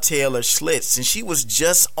Taylor Schlitz, and she was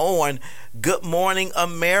just on Good Morning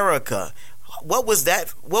America. What was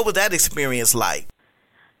that experience like?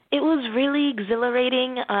 It was really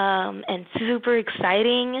exhilarating and super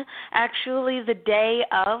exciting. Actually, the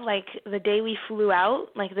day we flew out,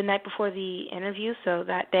 like the night before the interview, so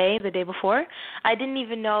that day, the day before, I didn't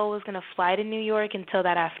even know I was going to fly to New York until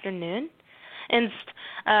that afternoon. And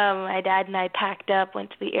my dad and I packed up, went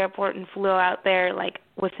to the airport, and flew out there like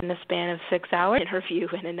within the span of 6 hours. Interview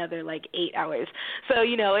in another 8 hours. So,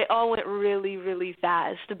 it all went really, really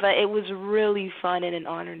fast. But it was really fun and an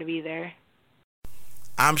honor to be there.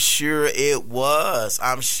 I'm sure it was.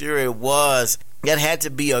 That had to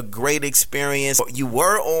be a great experience. You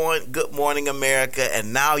were on Good Morning America,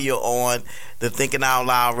 and now you're on the Thinking Out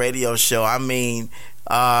Loud radio show. I mean,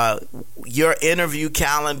 your interview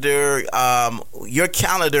calendar, your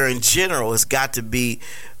calendar in general has got to be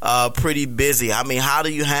pretty busy. I mean, how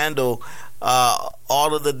do you handle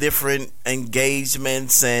all of the different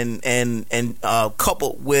engagements and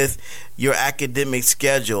coupled with your academic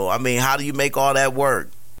schedule? I mean, how do you make all that work?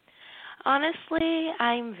 Honestly,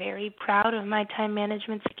 I'm very proud of my time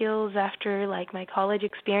management skills after my college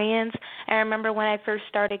experience. I remember when I first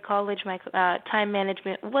started college, my time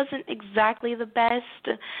management wasn't exactly the best.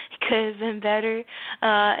 It could have been better.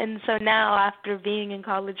 And so now, after being in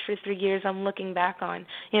college for 3 years, I'm looking back on,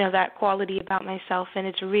 that quality about myself, and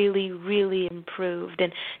it's really, really improved.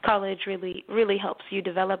 And college really, really helps you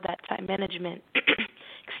develop that time management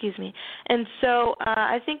Excuse me. And so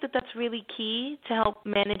I think that that's really key to help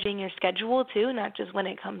managing your schedule, too, not just when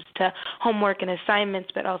it comes to homework and assignments,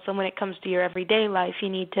 but also when it comes to your everyday life. You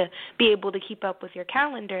need to be able to keep up with your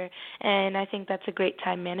calendar, and I think that's a great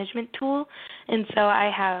time management tool. And so I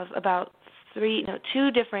have about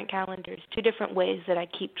two different calendars, 2 different ways that I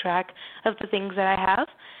keep track of the things that I have,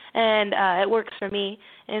 and it works for me.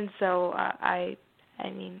 And so I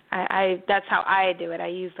that's how I do it. I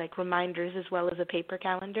use like reminders as well as a paper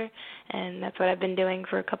calendar, and that's what I've been doing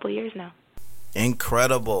for a couple of years now.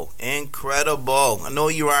 Incredible. I know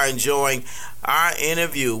you are enjoying our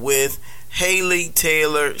interview with Haley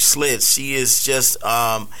Taylor Slitz. She is just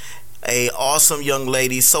a awesome young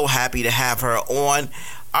lady. So happy to have her on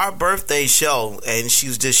our birthday show, and she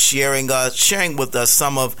was just sharing with us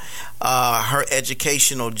some of her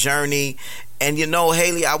educational journey. And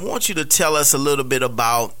Haley, I want you to tell us a little bit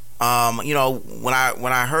about when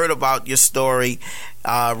I heard about your story,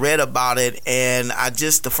 read about it, and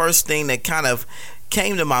the first thing that kind of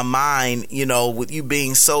came to my mind, with you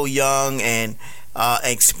being so young and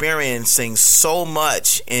experiencing so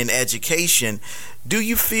much in education, do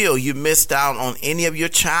you feel you missed out on any of your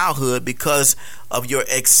childhood because of your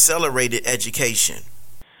accelerated education?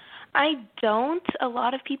 I don't. A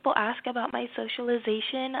lot of people ask about my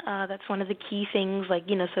socialization. That's one of the key things, like,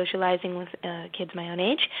 socializing with kids my own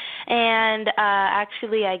age. And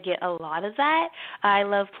actually, I get a lot of that. I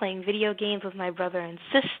love playing video games with my brother and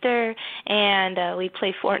sister, and we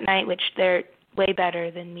play Fortnite, which they're way better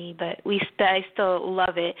than me, but I still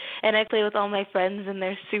love it. And I play with all my friends, and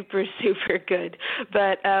they're super, super good.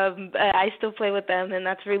 But I still play with them, and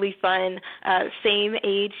that's really fun. Same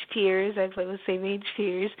age peers. I play with same age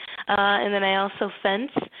peers. And then I also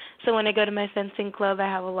fence. So when I go to my fencing club, I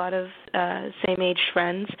have a lot of same age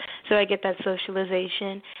friends. So I get that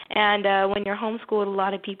socialization. And when you're homeschooled, a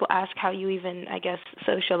lot of people ask how you even,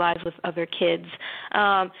 socialize with other kids.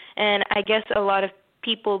 And I guess a lot of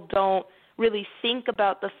people don't really think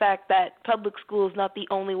about the fact that public school is not the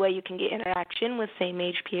only way you can get interaction with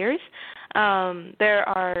same-age peers. There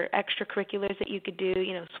are extracurriculars that you could do,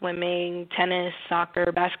 swimming, tennis,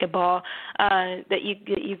 soccer, basketball, that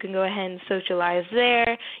you can go ahead and socialize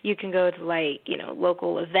there. You can go to,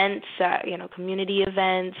 local events, community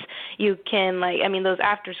events. You can, those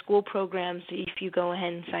after-school programs, if you go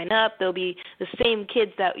ahead and sign up, they'll be the same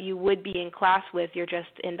kids that you would be in class with, you're just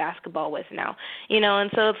in basketball with now. And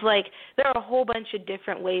so it's there are a whole bunch of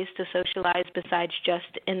different ways to socialize besides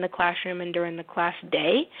just in the classroom and during the class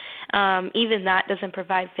day. Even that doesn't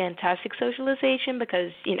provide fantastic socialization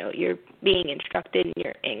because, you're being instructed and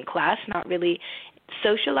you're in class, not really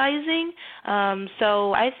socializing.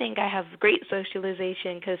 So I think I have great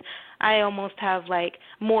socialization because I almost have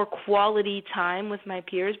more quality time with my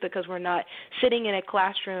peers because we're not sitting in a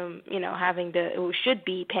classroom, we should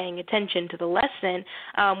be paying attention to the lesson.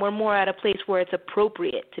 We're more at a place where it's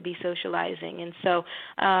appropriate to be socializing. And so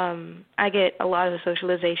I get a lot of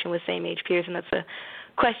socialization with same age peers, and that's a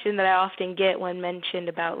question that I often get when mentioned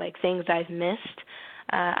about things I've missed.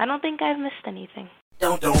 I don't think I've missed anything.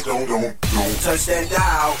 Don't touch that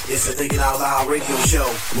dial. It's the Thinking Out Loud radio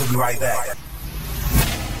show. We'll be right back.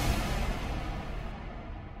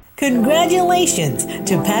 Congratulations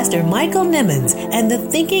to Pastor Michael Nimmons and the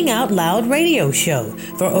Thinking Out Loud radio show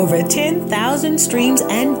for over 10,000 streams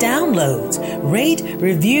and downloads. Rate,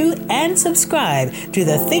 review, and subscribe to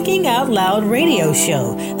the Thinking Out Loud radio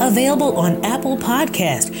show. Available on Apple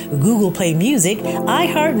Podcast, Google Play Music,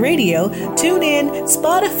 iHeartRadio, TuneIn,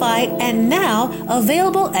 Spotify, and now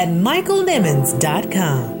available at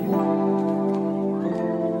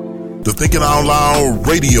michaelnimmons.com. The Thinking Out Loud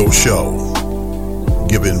radio show,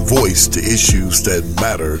 giving voice to issues that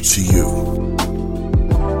matter to you.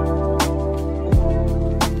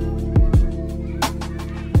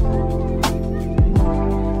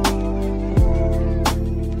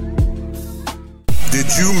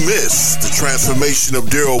 Did you miss the transformation of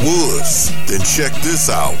Daryl Woods? Then check this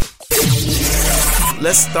out.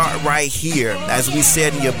 Let's start right here. As we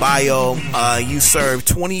said in your bio, you served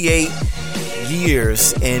 28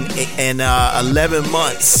 years and 11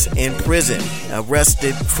 months in prison,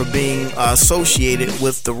 arrested for being associated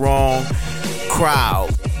with the wrong crowd.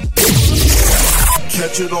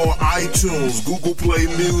 Catch it on iTunes, Google Play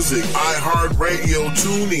Music, iHeartRadio,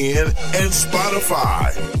 TuneIn, and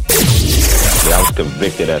Spotify. I was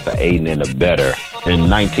convicted as an aiding and abettor. In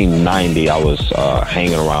 1990, I was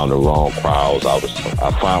hanging around the wrong crowds. I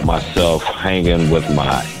found myself hanging with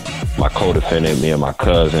my co-defendant. Me and my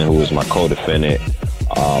cousin, who was my co-defendant,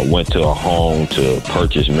 went to a home to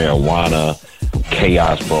purchase marijuana.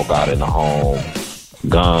 Chaos broke out in the home.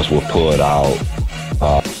 Guns were pulled out.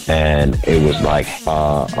 and it was like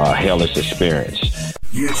a hellish experience.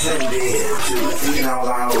 You're tuned in to the Thinking Out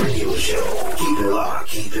Loud radio show. Keep it locked,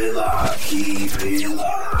 keep it locked, keep it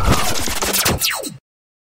locked.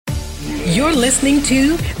 You're listening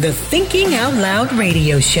to the Thinking Out Loud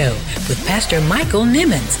radio show with Pastor Michael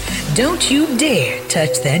Nimmons. Don't you dare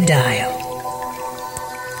touch that dial.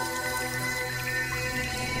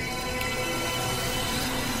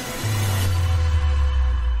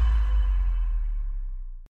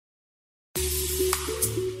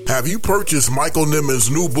 Have you purchased Michael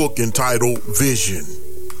Nimmons' new book entitled Vision?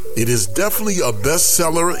 It is definitely a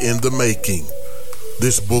bestseller in the making.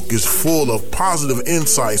 This book is full of positive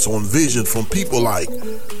insights on vision from people like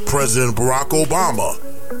President Barack Obama,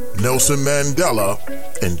 Nelson Mandela,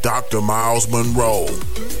 and Dr. Miles Monroe.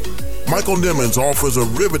 Michael Nimmons offers a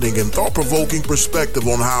riveting and thought-provoking perspective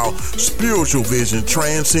on how spiritual vision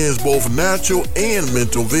transcends both natural and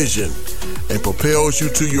mental vision and propels you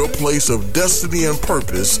to your place of destiny and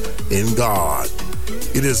purpose in God.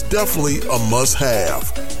 It is definitely a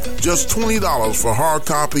must-have. Just $20 for hard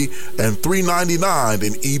copy and $3.99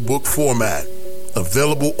 in ebook format.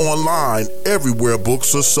 Available online everywhere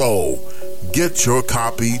books are sold. Get your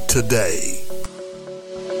copy today.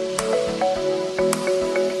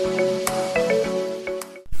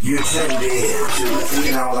 You're tuned in to the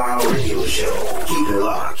Thinking Out Loud radio show. Keep it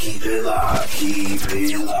locked, keep it locked, keep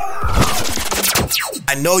it locked.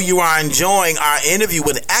 I know you are enjoying our interview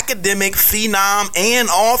with academic phenom and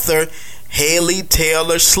author Haley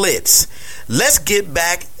Taylor Schlitz. Let's get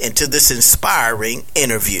back into this inspiring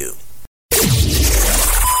interview.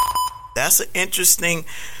 That's an interesting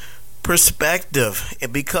perspective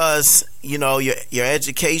because, you know, your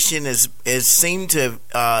education is seemed to have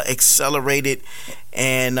accelerated,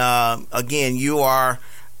 and again, you are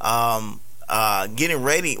getting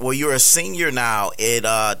ready. Well, you're a senior now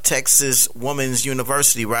at Texas Women's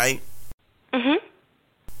University, right? Mm-hmm.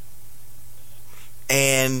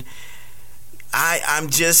 And I'm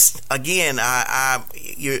just, again,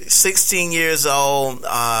 you're 16 years old.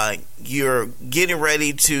 You're getting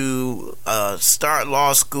ready to start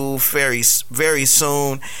law school very, very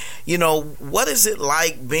soon. You know, what is it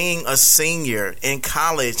like being a senior in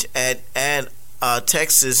college at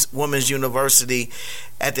Texas Women's University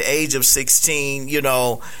at the age of 16? You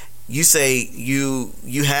know, you say you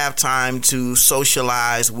have time to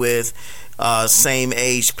socialize with same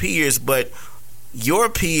age peers, but your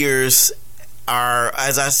peers are,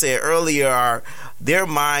 as I said earlier, their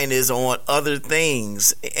mind is on other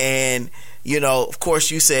things. And, you know, of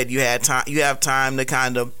course, you said you have time to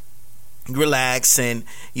kind of relax and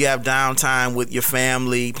you have downtime with your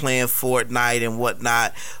family, playing Fortnite and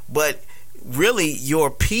whatnot. But really,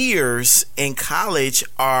 your peers in college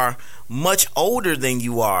are much older than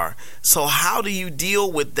you are. So how do you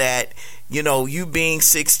deal with that? You know, you being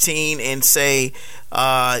 16 and say,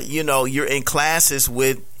 you know, you're in classes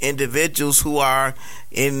with individuals who are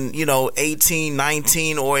in, 18,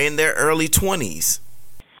 19, or in their early 20s.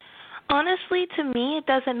 Honestly, to me, it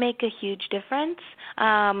doesn't make a huge difference.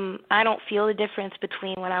 I don't feel a difference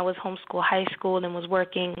between when I was homeschool high school and was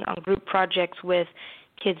working on group projects with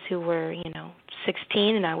kids who were,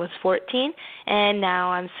 16 and I was 14, and now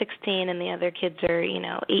I'm 16 and the other kids are,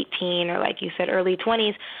 18 or, like you said, early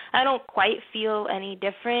 20s. I don't quite feel any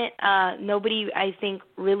different. Nobody, I think,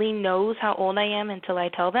 really knows how old I am until I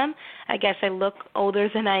tell them. I guess I look older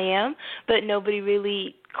than I am, but nobody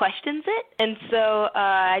really questions it, and so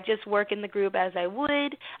I just work in the group as I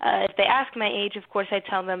would. If they ask my age, of course I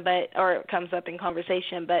tell them, or it comes up in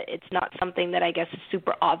conversation, but it's not something that I guess is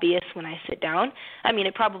super obvious when I sit down. I mean,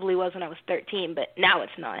 it probably was when I was 13, but now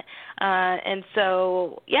it's not. And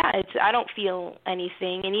so, yeah, I don't feel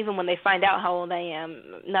anything, and even when they find out how old I am,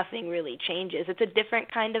 nothing really changes. It's a different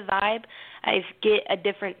kind of vibe. I get a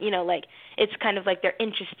different, it's kind of like they're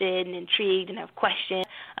interested and intrigued and have questions.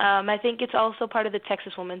 I think it's also part of the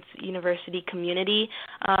Texas Women's University community.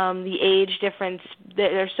 The age difference,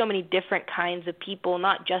 there's so many different kinds of people,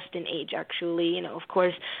 not just in age, actually, of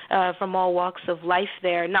course, from all walks of life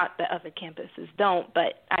there. Not that other campuses don't,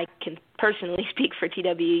 but I can personally speak for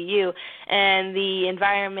TWU, and the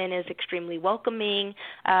environment is extremely welcoming.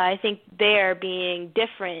 I think there being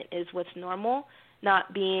different is what's normal,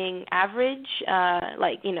 not being average,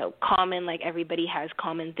 common, like everybody has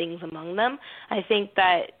common things among them. I think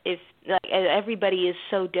that if everybody is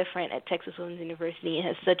so different at Texas Women's University and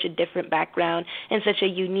has such a different background and such a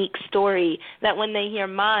unique story that when they hear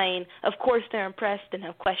mine, of course they're impressed and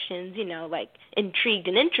have questions, intrigued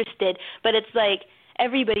and interested, but it's like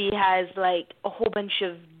everybody has a whole bunch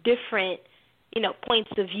of different points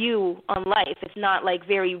of view on life. It's not like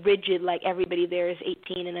very rigid, like everybody there is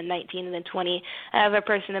 18 and then 19 and then 20. I have a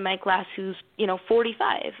person in my class who's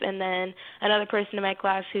 45, and then another person in my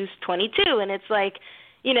class who's 22, and it's like,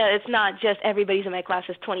 it's not just everybody's in my class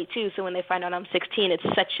is 22, so when they find out I'm 16, it's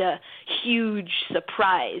such a huge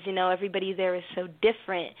surprise. Everybody there is so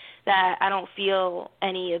different that I don't feel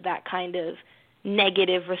any of that kind of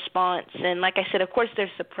negative response. And like I said, of course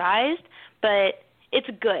they're surprised, but it's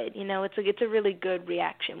good. It's a really good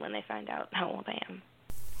reaction when they find out how old I am.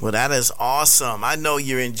 Well, that is awesome. I know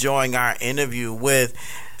you're enjoying our interview with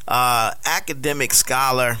academic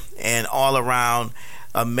scholar and all-around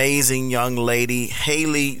amazing young lady,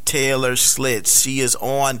 Haley Taylor Slits. She is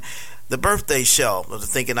on the birthday show of the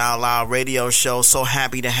Thinking Out Loud radio show. So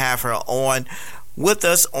happy to have her on with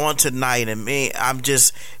us on tonight. And I'm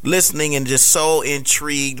just listening and just so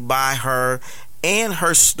intrigued by her and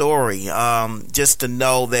her story, just to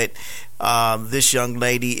know that this young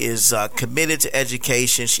lady is committed to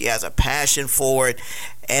education. She has a passion for it.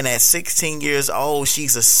 And at 16 years old,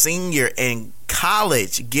 she's a senior in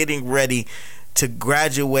college getting ready to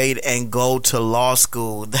graduate and go to law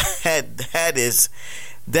school. That is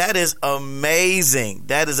amazing.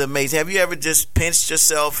 That is amazing. Have you ever just pinched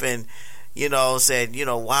yourself and, said,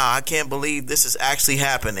 wow, I can't believe this is actually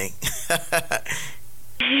happening?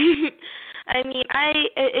 I mean,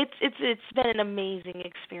 it's been an amazing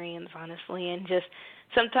experience, honestly, and just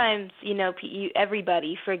sometimes,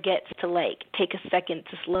 everybody forgets to take a second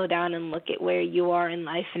to slow down and look at where you are in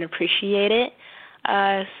life and appreciate it.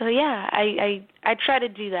 So yeah, I try to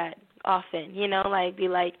do that often, be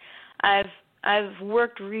like, I've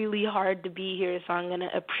worked really hard to be here, so I'm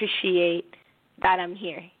gonna appreciate that I'm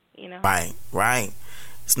here, Right.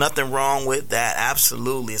 There's nothing wrong with that.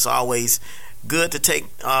 Absolutely, it's always good to take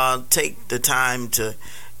the time to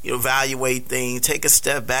evaluate things, take a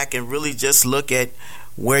step back, and really just look at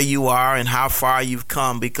where you are and how far you've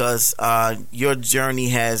come, because your journey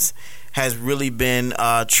has really been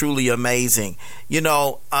truly amazing.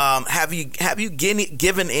 Have you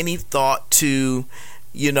given any thought to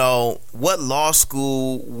what law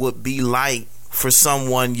school would be like for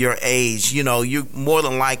someone your age? You more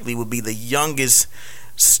than likely would be the youngest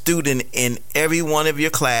student in every one of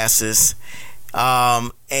your classes.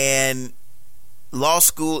 And law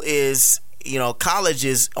school is, college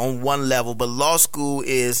is on one level, but law school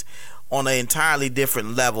is on an entirely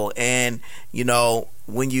different level. And,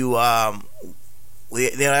 when you,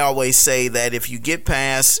 they always say that if you get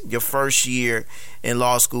past your first year in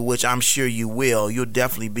law school, which I'm sure you will, you'll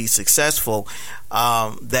definitely be successful,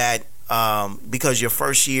 because your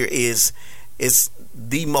first year is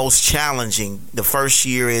the most challenging. The first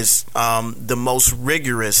year is the most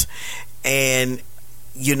rigorous. And,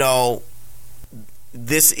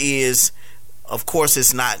 this is, of course,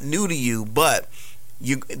 it's not new to you, but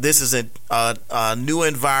this is a new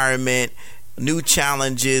environment, new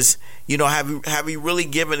challenges. Have you really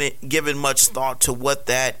given much thought to what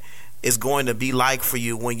that is going to be like for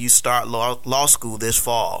you when you start law school this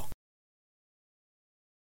fall?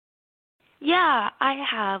 Yeah, I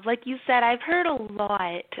have. Like you said, I've heard a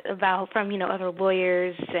lot from other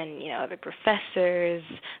lawyers and other professors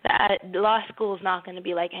that law school is not going to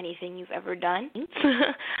be like anything you've ever done.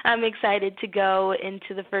 I'm excited to go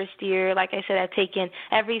into the first year. Like I said, I've taken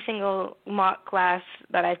every single mock class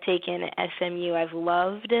that I've taken at SMU. I've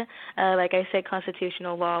loved. Like I said,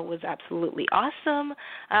 constitutional law was absolutely awesome.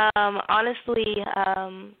 Honestly,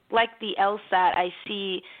 like the LSAT, I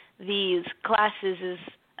see these classes as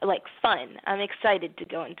like fun. I'm excited to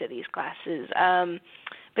go into these classes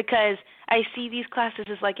because I see these classes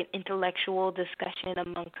as like an intellectual discussion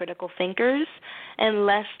among critical thinkers and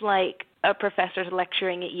less like a professor's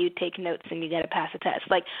lecturing at you, take notes, and you got to pass a test.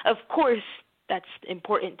 Like, of course, that's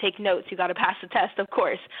important. Take notes. You got to pass the test, of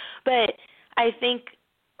course. But I think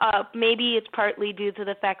maybe it's partly due to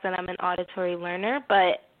the fact that I'm an auditory learner,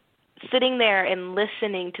 but sitting there and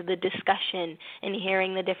listening to the discussion and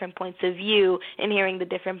hearing the different points of view and hearing the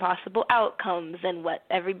different possible outcomes and what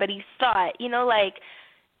everybody thought,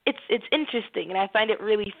 it's interesting, and I find it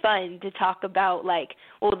really fun to talk about, like,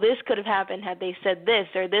 well, this could have happened had they said this,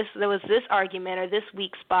 or there was this argument or this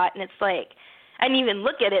weak spot, and it's like, I didn't even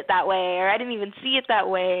look at it that way, or I didn't even see it that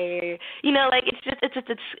way,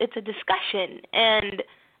 it's a discussion, and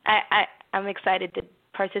I'm excited to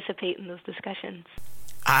participate in those discussions.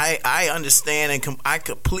 I understand and I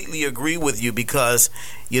completely agree with you because,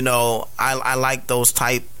 I like those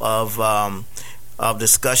type of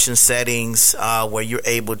discussion settings where you're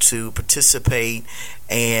able to participate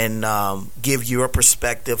and give your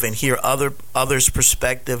perspective and hear others'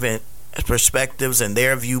 perspective perspectives and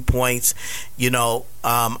their viewpoints.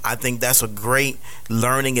 I think that's a great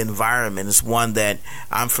learning environment. It's one that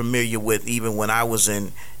I'm familiar with even when I was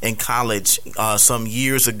in college some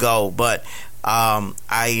years ago. But I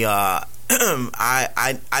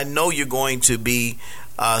know you're going to be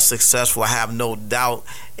successful. I have no doubt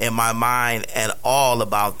in my mind at all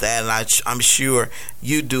about that, and I'm sure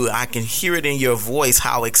you do. I can hear it in your voice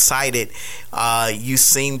how excited you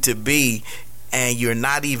seem to be, and you're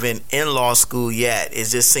not even in law school yet. It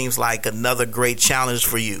just seems like another great challenge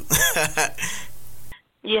for you.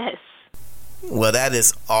 Yes. Well, that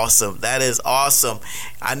is awesome. That is awesome.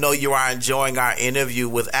 I know you are enjoying our interview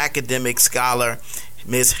with academic scholar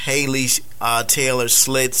Miss Haley Taylor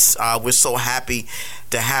Schlitz. We're so happy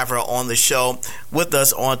to have her on the show with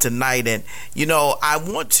us on tonight. And, I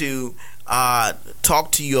want to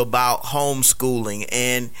talk to you about homeschooling.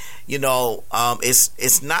 And,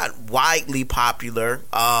 it's not widely popular,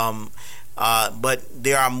 but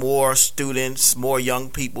there are more students, more young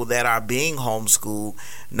people that are being homeschooled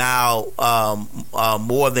now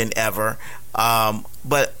more than ever.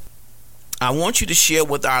 But I want you to share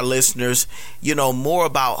with our listeners, more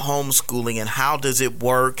about homeschooling and how does it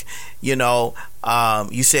work. You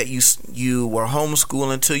said you were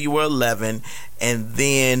homeschooling until you were 11, and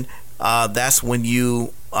then that's when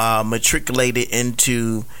you matriculated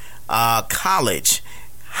into college.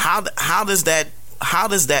 How does that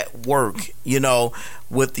work?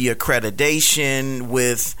 With the accreditation,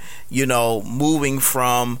 with moving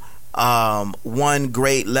from one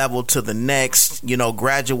grade level to the next,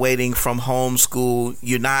 graduating from homeschool.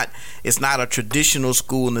 It's not a traditional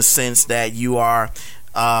school in the sense that you are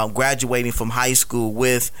graduating from high school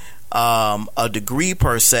with a degree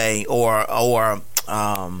per se, or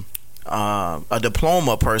a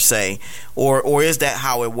diploma per se, or is that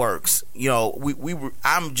how it works?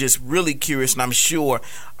 I'm just really curious, and I'm sure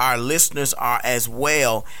our listeners are as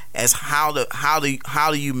well, as how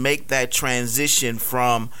do you make that transition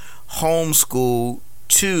from homeschool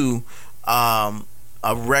to a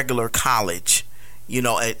regular college,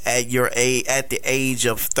 at the age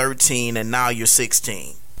of 13, and now you're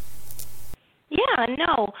 16. Yeah,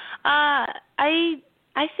 no.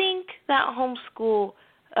 I think that homeschool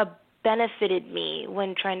benefited me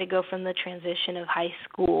when trying to go from the transition of high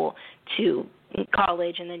school to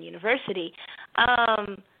college and then university.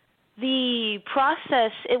 The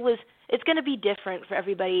process, it's going to be different for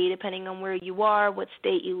everybody depending on where you are, what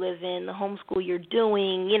state you live in, the homeschool you're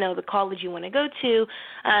doing, the college you want to go to.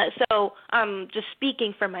 So just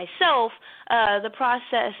speaking for myself, the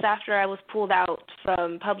process after I was pulled out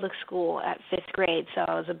from public school at 5th grade, so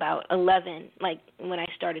I was about 11, like when I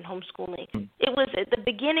started homeschooling. It was, at the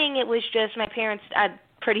beginning, it was just my parents, I'm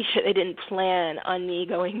pretty sure they didn't plan on me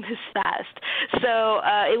going this fast. So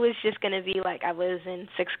it was just going to be like I was in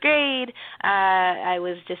 6th grade. I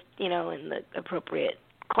was just, in the appropriate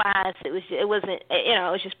class. It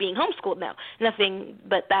was just being homeschooled now. Nothing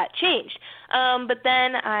but that changed. But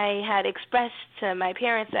then I had expressed to my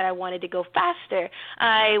parents that I wanted to go faster.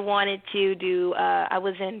 I wanted to do, I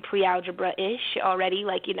was in pre-algebra-ish already,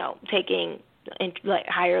 taking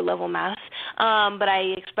higher level math, but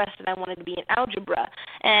I expressed that I wanted to be in algebra,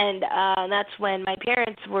 and that's when my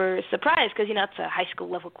parents were surprised because it's a high school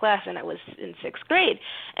level class, and I was in 6th grade,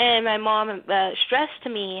 and my mom stressed to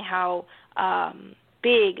me how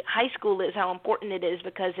big high school is, how important it is,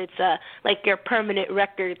 because it's like your permanent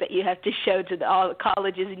record that you have to show to all the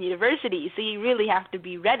colleges and universities. So you really have to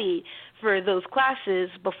be ready for those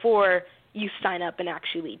classes before you sign up and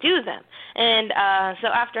actually do them. And so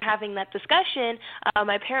after having that discussion,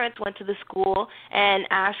 my parents went to the school and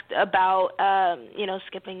asked about,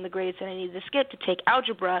 skipping the grades that I needed to skip to take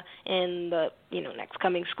algebra in the, next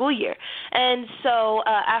coming school year. And so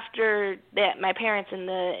after that, my parents and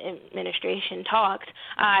the administration talked,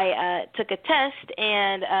 I took a test,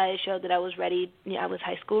 and it showed that I was ready. I was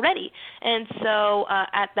high school ready. And so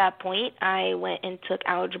at that point, I went and took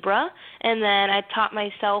algebra, and then I taught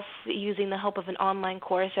myself using the help of an online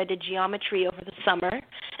course. I did geometry over the summer,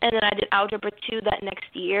 and then I did algebra 2 that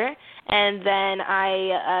next year, and then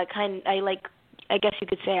I guess you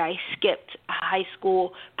could say I skipped high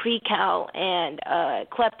school pre-cal and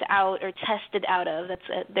clept out or tested out of.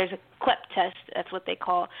 There's a CLEP test. That's what they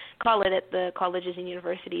call it at the colleges and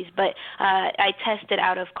universities. But I tested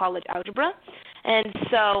out of college algebra, and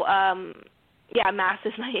so math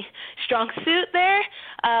is my strong suit there.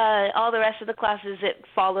 All the rest of the classes it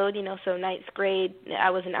followed, so 9th grade, I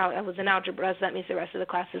was in algebra, so that means the rest of the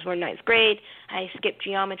classes were 9th grade. I skipped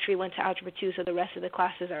geometry, went to algebra 2, so the rest of the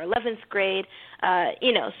classes are 11th grade.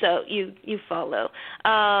 So you follow.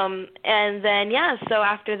 And then so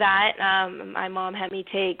after that, my mom had me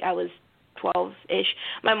take. I was 12-ish,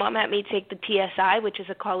 my mom had me take the TSI, which is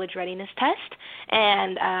a college readiness test,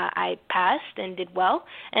 and I passed and did well,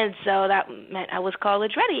 and so that meant I was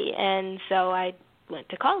college ready, and so I went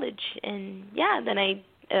to college, and then I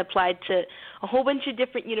applied to a whole bunch of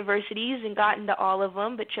different universities and got into all of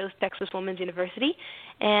them, but chose Texas Women's University,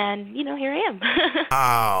 and, here I am.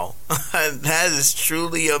 Wow, that is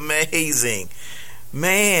truly amazing.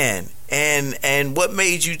 Man, and what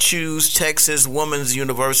made you choose Texas Women's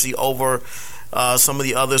University over some of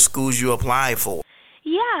the other schools you applied for?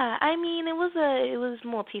 Yeah, I mean, it was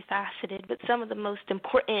multifaceted, but some of the most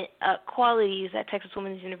important qualities that Texas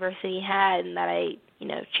Women's University had and that I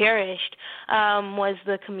cherished was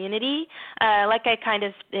the community. Like I kind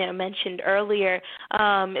of mentioned earlier,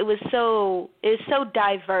 it was so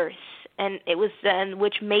diverse. And it was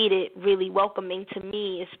which made it really welcoming to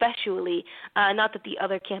me, especially. Not that the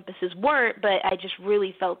other campuses weren't, but I just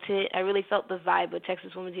really felt it. I really felt the vibe of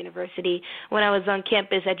Texas Women's University when I was on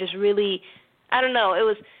campus. I just really, I don't know. It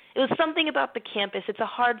was something about the campus. It's a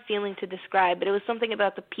hard feeling to describe, but it was something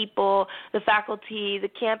about the people, the faculty, the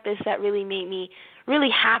campus that really made me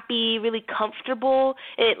really happy, really comfortable.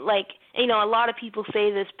 It a lot of people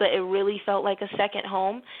say this, but it really felt like a second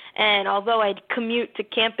home. And although I commute to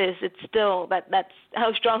campus, it's still that's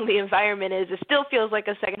how strong the environment is. It still feels like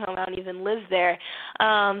a second home. I don't even live there.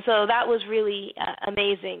 So that was really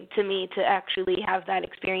amazing to me to actually have that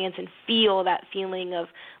experience and feel that feeling of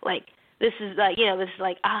this is this is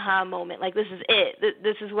like aha moment. Like, this is it.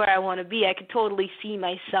 This is where I want to be. I could totally see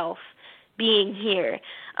myself being here.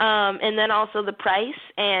 And then also the price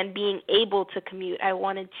and being able to commute. I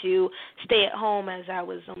wanted to stay at home as I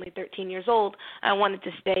was only 13 years old. I wanted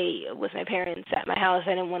to stay with my parents at my house.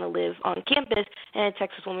 I didn't want to live on campus, and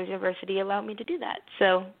Texas Women's University allowed me to do that.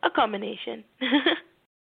 So, a combination.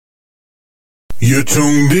 You're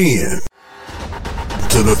tuned in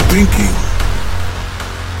to the Thinking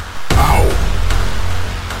Out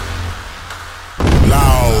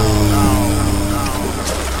Loud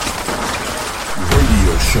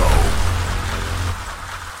Radio Show,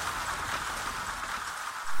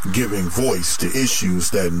 giving voice to issues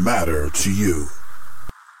that matter to you.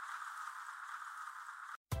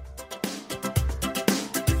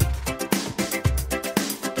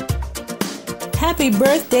 Happy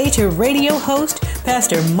birthday to radio host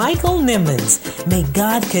Pastor Michael Nimmons. May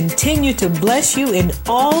God continue to bless you in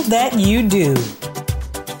all that you do.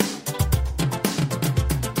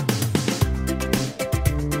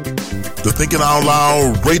 The Thinking Out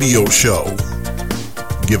Loud Radio Show,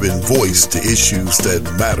 giving voice to issues that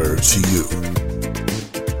matter to you.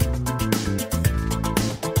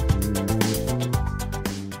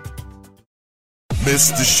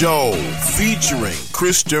 Mr. Show, featuring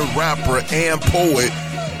Christian rapper and poet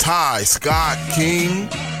Ty Scott King.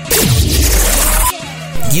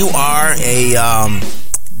 You are a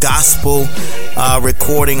gospel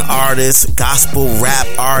recording artist, gospel rap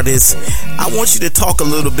artist. I want you to talk a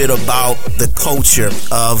little bit about the culture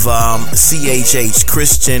of CHH,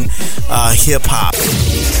 Christian hip hop.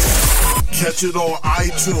 Catch it on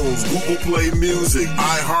iTunes, Google Play Music,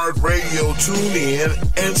 iHeartRadio, TuneIn,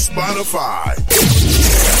 and Spotify.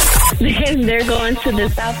 They're going to the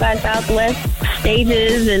South by Southwest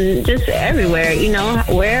stages and just everywhere,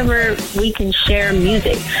 wherever we can share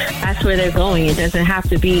music. That's where they're going. It doesn't have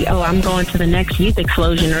to be, I'm going to the next Youth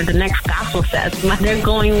Explosion or the next Gospel Fest. They're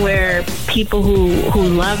going where people who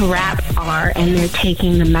love rap are, and they're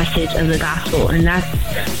taking the message of the gospel. And that's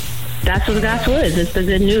what the gospel is. It's the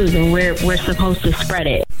good news, and we're supposed to spread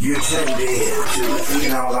it. You're tuned in to the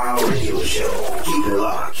Thinking Out Loud Radio Show. Keep it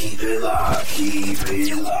locked, keep it locked, keep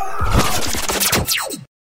it locked.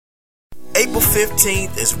 April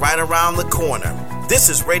 15th is right around the corner. This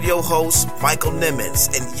is radio host Michael Nimmons,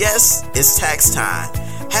 and yes, it's tax time.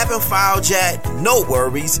 Haven't filed yet? No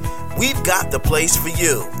worries. We've got the place for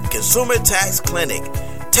you. Consumer Tax Clinic.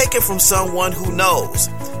 Take it from someone who knows.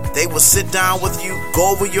 They will sit down with you,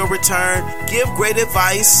 go over your return, give great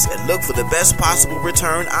advice, and look for the best possible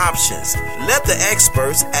return options. Let the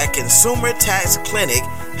experts at Consumer Tax Clinic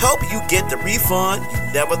help you get the refund you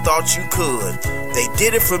never thought you could. They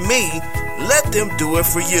did it for me. Let them do it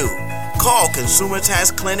for you. Call Consumer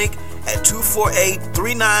Tax Clinic at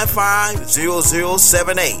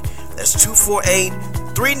 248-395-0078. That's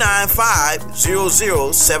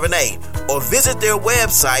 248-395-0078. Or visit their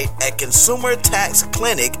website at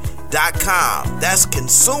consumertaxclinic.com. That's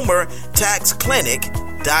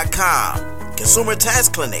consumertaxclinic.com. Consumer Tax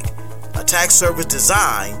Clinic, a tax service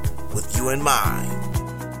designed with you in mind.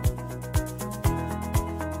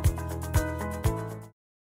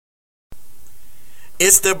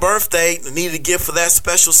 it's their birthday, they need a gift for that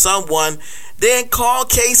special someone, then call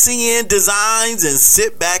KCN Designs and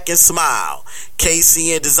sit back and smile.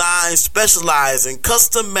 KCN Designs specialize in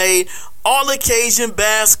custom-made all-occasion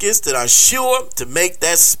baskets that are sure to make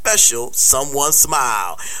that special someone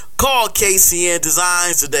smile. Call KCN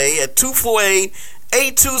Designs today at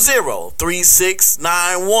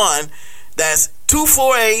 248-820-3691. That's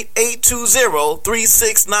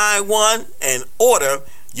 248-820-3691 and order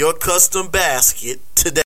your custom basket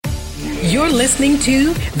today. You're listening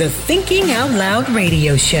to the Thinking Out Loud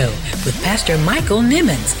radio show with Pastor Michael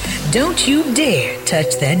Nimmons. Don't you dare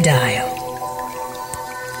touch that dial.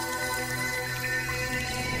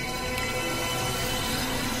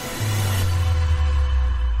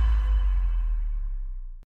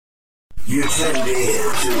 You're tuned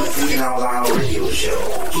in to the Thinking Out Loud radio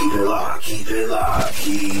show. Keep it locked, keep it locked,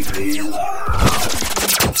 keep it locked.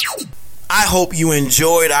 I hope you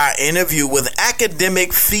enjoyed our interview with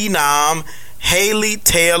academic phenom Haley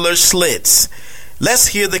Taylor Schlitz. Let's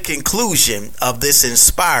hear the conclusion of this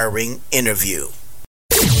inspiring interview.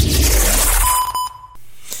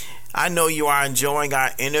 I know you are enjoying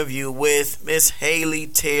our interview with Miss Haley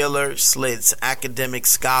Taylor Schlitz, academic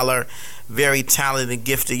scholar, very talented,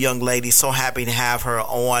 gifted young lady. So happy to have her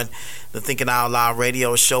on the Thinking Out Loud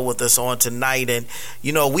radio show with us on tonight. And,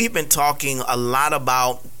 you know, we've been talking a lot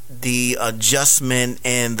about the adjustment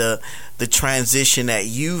and the transition that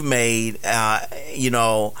you've made, you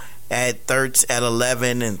know, at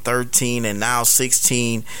 11 and 13 and now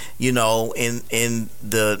 16, you know, in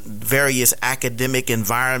the various academic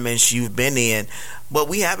environments you've been in. But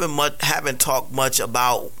we haven't talked much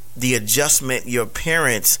about the adjustment your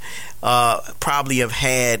parents probably have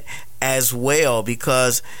had as well,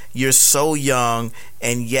 because you're so young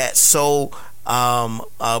and yet so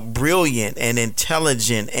brilliant and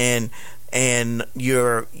intelligent, and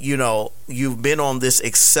you're, you know, you've been on this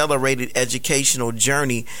accelerated educational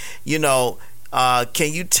journey. You know,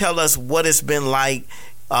 can you tell us what it's been like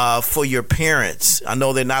for your parents? I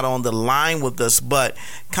know they're not on the line with us, but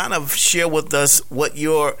kind of share with us what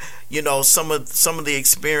your, you know, some of the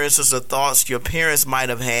experiences or thoughts your parents might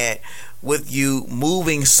have had with you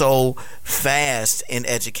moving so fast in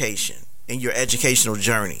education, in your educational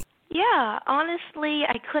journey. Yeah, honestly,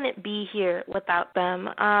 I couldn't be here without them.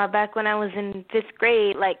 Back when I was in 5th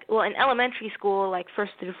grade, in elementary school, like 1st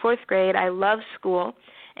through 4th grade, I loved school,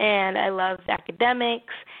 and I loved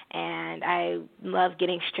academics, and I loved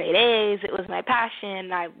getting straight A's. It was my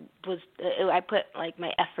passion. I put like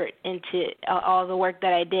my effort into all the work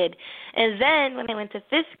that I did. And then when I went to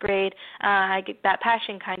 5th grade, that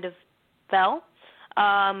passion kind of fell.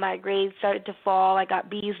 My grades started to fall. I got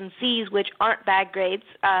B's and C's, which aren't bad grades.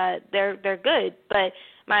 They're good, but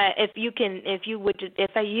if you could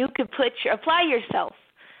apply yourself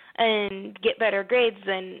and get better grades,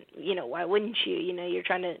 then, you know, why wouldn't you? You know, you're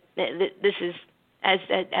trying to. This is as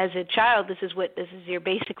a child. This is your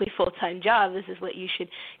basically full-time job. This is what you should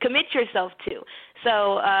commit yourself to.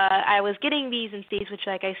 So I was getting B's and C's, which,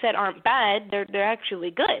 like I said, aren't bad. They're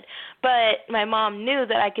actually good. But my mom knew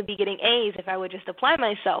that I could be getting A's if I would just apply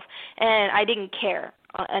myself, and I didn't care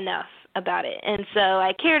enough about it. And so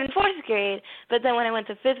I cared in 4th grade, but then when I went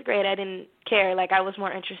to 5th grade, I didn't care. Like, I was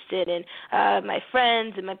more interested in my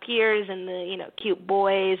friends and my peers and the, you know, cute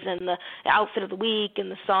boys and the outfit of the week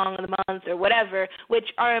and the song of the month or whatever,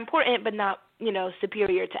 which are important but not, you know,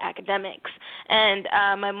 superior to academics. And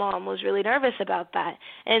my mom was really nervous about that.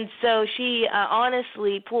 And so she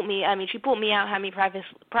honestly pulled me out, had me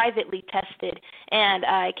privately tested, and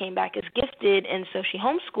I came back as gifted, and so she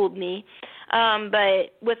homeschooled me.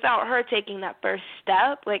 But without her taking that first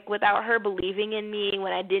step, like without her believing in me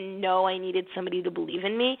when I didn't know I needed somebody to believe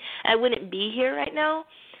in me, I wouldn't be here right now.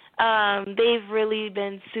 They've really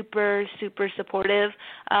been super, super supportive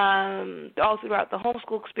all throughout the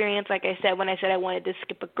homeschool experience. Like I said, when I said I wanted to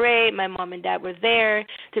skip a grade, my mom and dad were there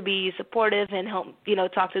to be supportive and help, you know,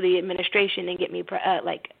 talk to the administration and get me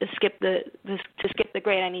to skip the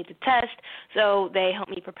grade I need to test. So they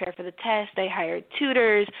helped me prepare for the test. They hired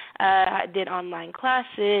tutors, did online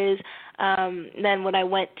classes. Then when I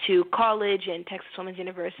went to college in Texas Women's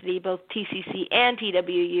University, both TCC and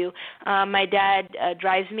TWU, my dad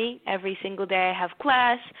drives me every single day I have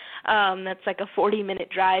class. That's like a 40-minute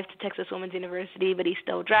drive to Texas Women's University, but he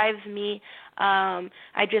still drives me.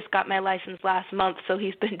 I just got my license last month, so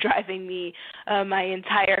he's been driving me my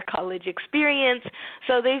entire college experience.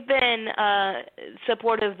 So they've been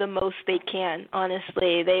supportive the most they can,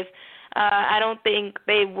 honestly. I don't think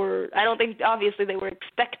obviously they were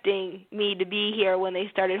expecting me to be here when they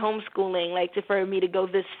started homeschooling, for me to go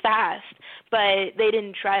this fast, but they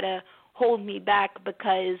didn't try to hold me back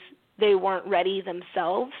because they weren't ready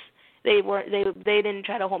themselves. They didn't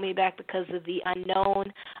try to hold me back because of the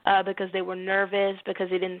unknown, because they were nervous, because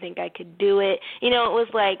they didn't think I could do it. It was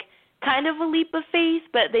like kind of a leap of faith,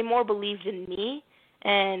 but they more believed in me.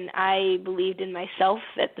 And I believed in myself,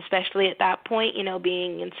 especially at that point,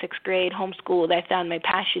 being in 6th grade, homeschooled, I found my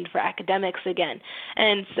passion for academics again.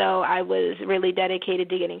 And so I was really dedicated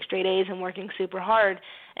to getting straight A's and working super hard.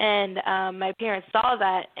 And my parents saw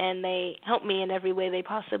that, and they helped me in every way they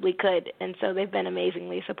possibly could. And so they've been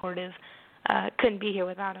amazingly supportive. Couldn't be here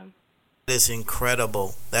without them. That is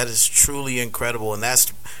incredible. That is truly incredible. And that's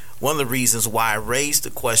one of the reasons why I raised the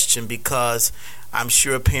question, because I'm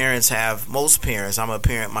sure most parents, I'm a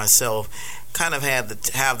parent myself, kind of have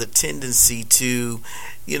the tendency to,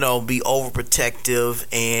 be overprotective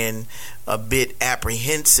and a bit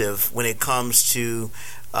apprehensive when it comes to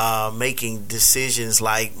making decisions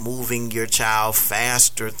like moving your child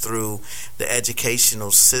faster through the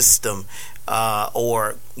educational system,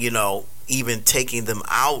 or, even taking them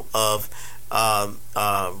out of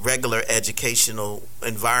regular educational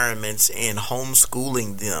environments and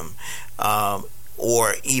homeschooling them,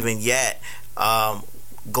 or even yet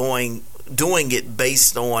doing it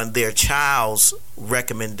based on their child's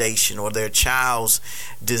recommendation or their child's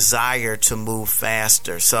desire to move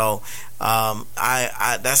faster. So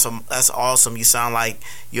that's awesome. You sound like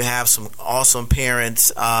you have some awesome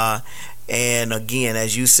parents. And again,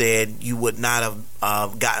 as you said, you would not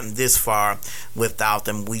have gotten this far without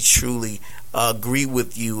them. We truly agree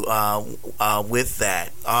with you with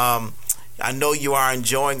that. I know you are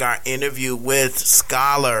enjoying our interview with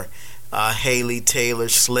scholar Haley Taylor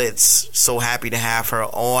Schlitz. So happy to have her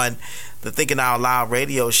on the Thinking Out Loud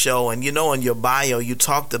radio show. And in your bio, you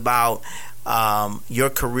talked about your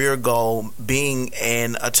career goal being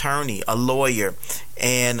an attorney, a lawyer,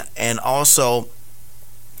 and also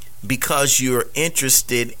because you're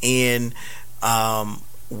interested in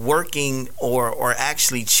working or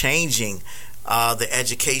actually changing the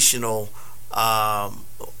educational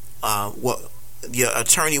your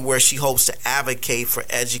attorney, where she hopes to advocate for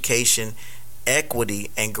education equity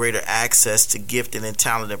and greater access to gifted and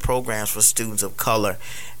talented programs for students of color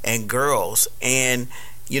and girls. And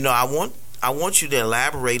I want you to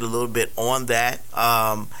elaborate a little bit on that.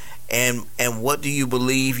 And what do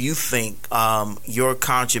you think your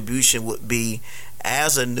contribution would be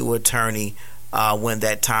as a new attorney when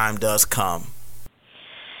that time does come?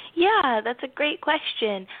 Yeah, that's a great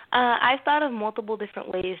question. I've thought of multiple different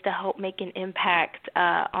ways to help make an impact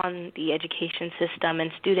on the education system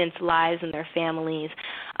and students' lives and their families.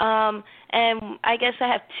 And I guess I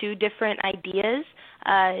have two different ideas.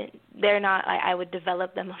 They're not, I would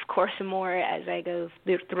develop them, of course, more as I go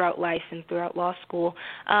throughout life and throughout law school.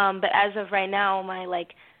 But as of right now, my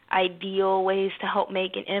ideal ways to help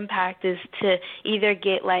make an impact is to either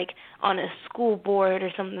get on a school board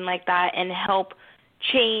or something like that and help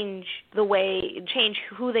change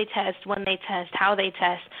who they test, when they test, how they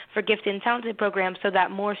test for gifted and talented programs, so that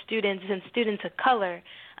more students and students of color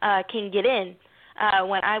can get in.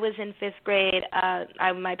 When I was in 5th grade,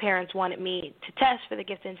 my parents wanted me to test for the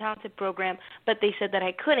gifted and talented program, but they said that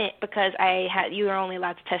I couldn't because you were only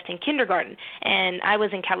allowed to test in kindergarten. And I was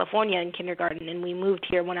in California in kindergarten, and we moved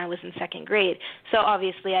here when I was in 2nd grade. So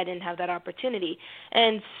obviously I didn't have that opportunity.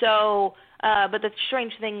 And so, but the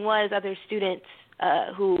strange thing was other students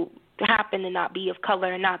who happened to not be of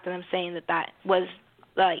color, and not that I'm saying that was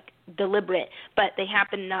deliberate, but they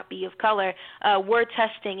happen to not be of color, were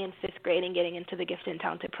testing in 5th grade and getting into the gifted and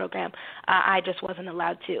talented program. I just wasn't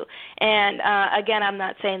allowed to. And again, I'm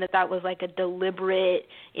not saying that was a deliberate,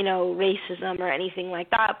 racism or anything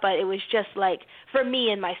like that, but it was just for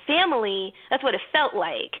me and my family, that's what it felt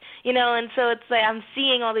like, and so it's I'm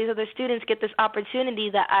seeing all these other students get this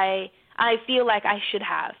opportunity that I feel like I should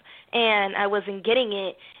have. And I wasn't getting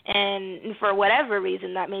it, and for whatever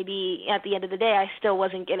reason, that maybe at the end of the day, I still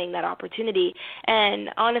wasn't getting that opportunity. And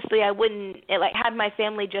honestly, I wouldn't, had my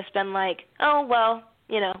family just been oh, well,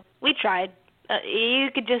 we tried.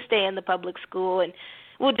 You could just stay in the public school, and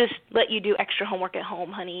we'll just let you do extra homework at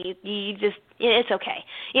home, honey. You just, it's okay.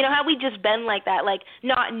 Had we just been like that,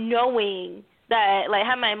 not knowing that,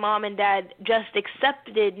 had my mom and dad just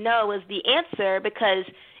accepted no as the answer because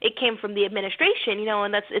it came from the administration,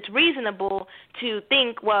 and it's reasonable to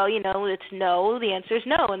think, well, it's no, the answer is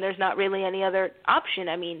no, and there's not really any other option.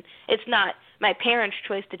 I mean, it's not my parents'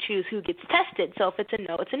 choice to choose who gets tested, so if it's a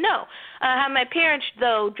no, it's a no. Had my parents,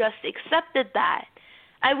 though, just accepted that,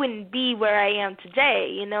 I wouldn't be where I am today,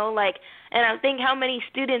 you know, like, and I think how many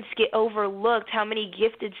students get overlooked, how many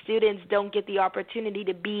gifted students don't get the opportunity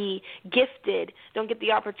to be gifted, don't get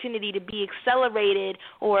the opportunity to be accelerated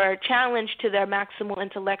or challenged to their maximal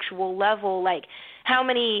intellectual level, like how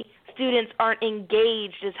many students aren't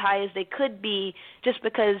engaged as high as they could be just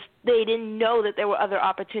because they didn't know that there were other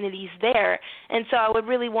opportunities there. And so I would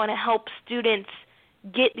really want to help students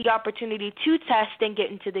get the opportunity to test and get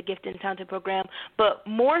into the Gifted and Talented program, but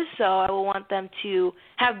more so I will want them to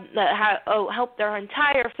help their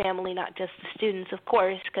entire family, not just the students, of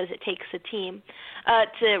course, because it takes a team,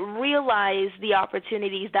 to realize the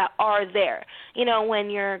opportunities that are there. You know, when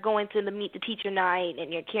you're going to the Meet the Teacher night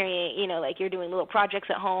and you're carrying, you know, like you're doing little projects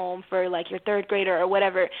at home for like your third grader or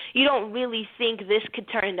whatever, you don't really think this could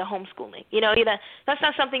turn into homeschooling. You know, that's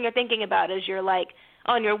not something you're thinking about as you're like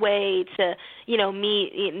on your way to, you know,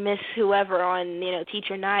 meet Miss whoever on, you know,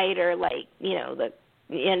 teacher night or like, you know, the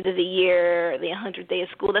end of the year or the 100th day of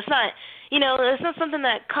school. That's not, you know, that's not something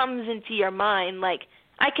that comes into your mind like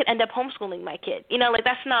I could end up homeschooling my kid. You know, like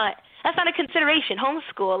that's not a consideration.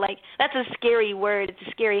 Homeschool, like that's a scary word. It's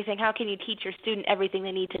a scary thing. How can you teach your student everything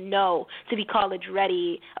they need to know to be college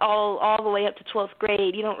ready all the way up to 12th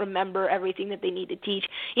grade? You don't remember everything that they need to teach.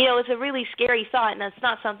 You know, it's a really scary thought, and that's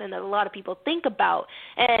not something that a lot of people think about.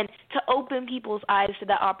 And to open people's eyes to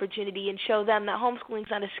that opportunity and show them that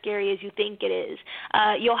homeschooling's not as scary as you think it is.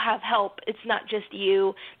 You'll have help. It's not just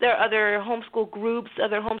you. There are other homeschool groups,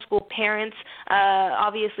 other homeschool parents.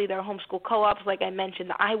 Obviously, there are homeschool co-ops, like I mentioned,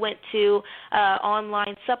 that I went to,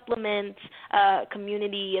 online supplements,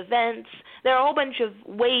 community events. There are a whole bunch of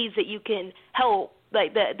ways that you can help,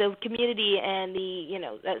 like the community and the, you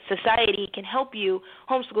know, society can help you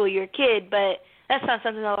homeschool your kid, but that's not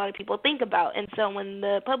something that a lot of people think about. And so when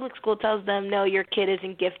the public school tells them, no, your kid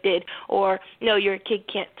isn't gifted, or no, your kid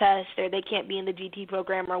can't test, or they can't be in the GT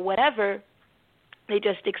program or whatever, they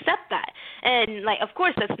just accept that. And, like, of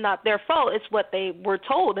course, that's not their fault. It's what they were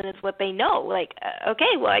told, and it's what they know. Like,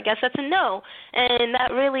 okay, well, I guess that's a no. And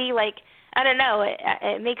that really, like, I don't know,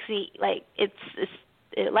 it makes me, like, it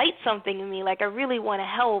lights something in me. Like, I really want to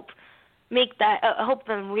help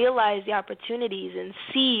them realize the opportunities and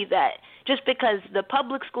see that just because the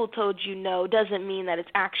public school told you no doesn't mean that it's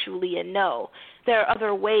actually a no. There are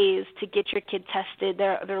other ways to get your kid tested.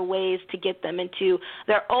 There are other ways to get them into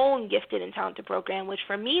their own Gifted and Talented program, which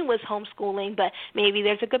for me was homeschooling, but maybe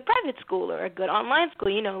there's a good private school or a good online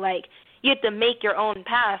school. You know, like you have to make your own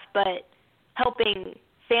path, but helping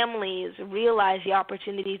families realize the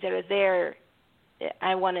opportunities that are there,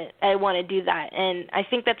 I want to do that, and I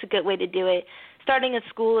think that's a good way to do it. Starting at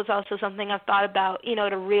school is also something I've thought about, you know,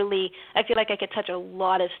 to really, I feel like I could touch a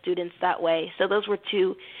lot of students that way. So those were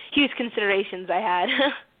two huge considerations I had.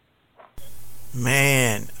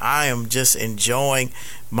 Man, I am just enjoying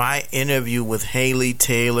my interview with Haley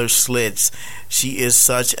Taylor Slits. She is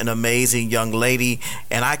such an amazing young lady,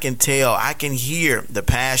 and I can hear the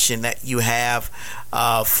passion that you have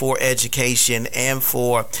for education and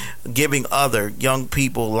for giving other young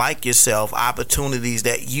people like yourself opportunities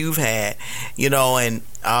that you've had. You know, and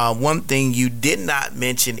one thing you did not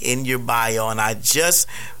mention in your bio, and I just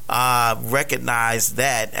recognize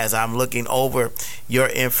that as I'm looking over your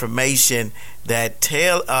information, that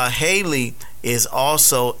Haley is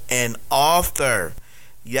also an author.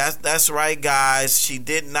 Yes, that's right, guys. She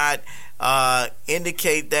did not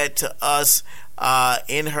indicate that to us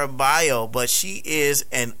in her bio, but she is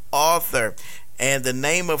an author, and the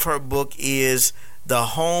name of her book is The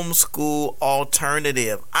Homeschool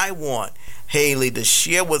Alternative. I want Haley to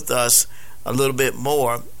share with us a little bit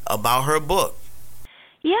more about her book.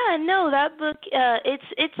 Yeah, no, that book,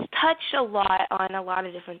 it's touched a lot on a lot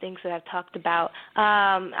of different things that I've talked about.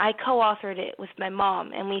 I co-authored it with my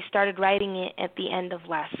mom, and we started writing it at the end of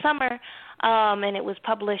last summer, and it was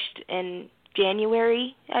published in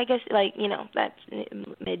January, I guess, like, you know, that's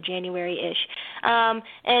mid-January-ish. And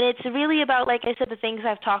it's really about, like I said, the things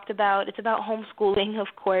I've talked about. It's about homeschooling,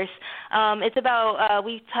 of course. It's about,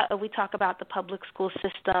 we talk about the public school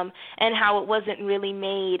system and how it wasn't really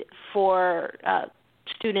made for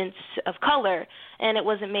students of color, and it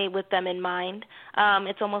wasn't made with them in mind.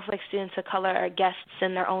 It's almost like students of color are guests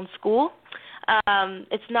in their own school.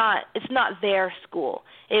 It's not their school.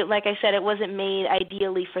 Like I said, it wasn't made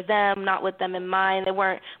ideally for them, not with them in mind. They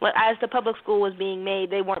weren't, as the public school was being made,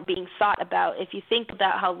 they weren't being thought about. If you think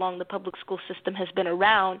about how long the public school system has been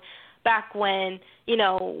around, back when, you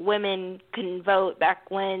know, women couldn't vote, back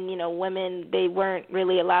when, you know, women, they weren't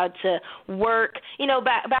really allowed to work, you know,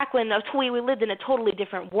 back when we lived in a totally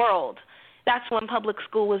different world. That's when public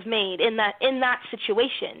school was made, in that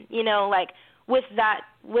situation, you know, like with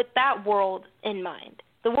that world in mind.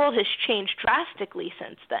 the world has changed drastically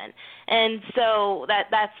since then. And so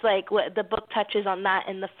that's like what the book touches on that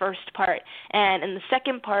in the first part. And in the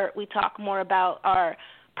second part, we talk more about our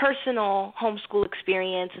personal homeschool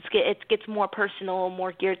experience. It gets more personal,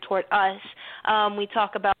 more geared toward us. We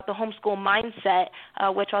talk about the homeschool mindset,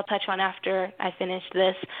 which I'll touch on after I finish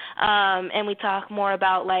this. And we talk more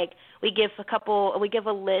about, like, we give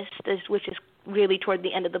a list, which is really toward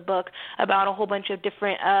the end of the book, about a whole bunch of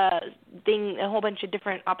different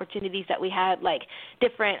different opportunities that we had, like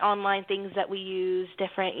different online things that we use,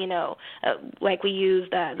 different, like we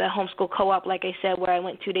used the homeschool co-op, like I said, where I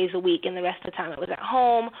went 2 days a week and the rest of the time I was at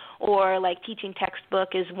home, or like teaching textbook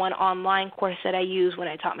is one online course that I use when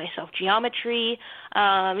I taught myself geometry,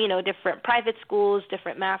 different private schools,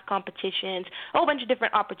 different math competitions, a whole bunch of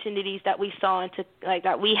different opportunities that we saw and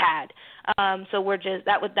that we had. So we're just,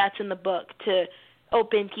 that's in the book, to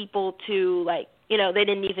open people to, like, they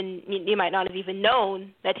didn't even, you might not have even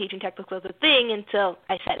known that teaching textbooks was a thing until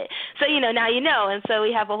I said it. So, now you know. And so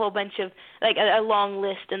we have a whole bunch of, like, a long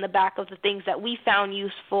list in the back of the things that we found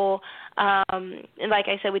useful. And like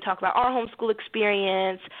I said, we talk about our homeschool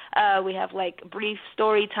experience. We have, like, brief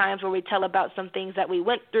story times where we tell about some things that we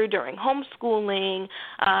went through during homeschooling,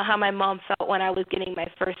 how my mom felt when I was getting my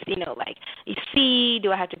first, like, C,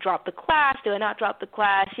 do I have to drop the class, do I not drop the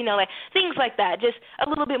class, like, things like that, just a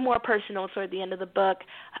little bit more personal toward the end of the book.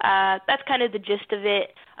 That's kind of the gist of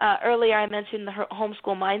it. Earlier I mentioned the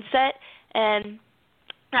homeschool mindset, and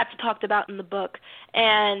that's talked about in the book.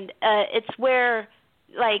 And it's where,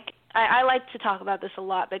 like, I like to talk about this a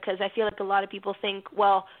lot because I feel like a lot of people think,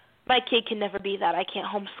 well, my kid can never be that, I can't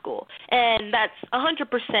homeschool. And that's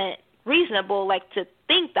 100% reasonable, like, to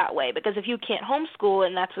think that way, because if you can't homeschool,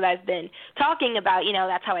 and that's what I've been talking about,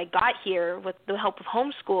 that's how I got here with the help of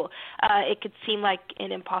homeschool, it could seem like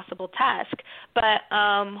an impossible task. But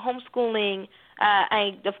homeschooling,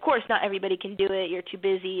 of course, not everybody can do it. You're too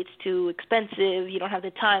busy. It's too expensive. You don't have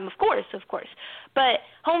the time. Of course. But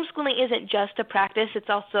homeschooling isn't just a practice. It's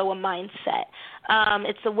also a mindset.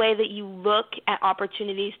 It's the way that you look at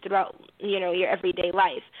opportunities throughout, your everyday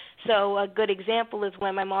life. So a good example is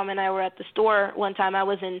when my mom and I were at the store one time. I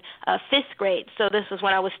was in 5th grade, so this was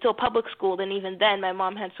when I was still public schooled, and even then my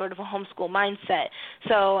mom had sort of a homeschool mindset.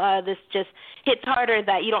 So this just hits harder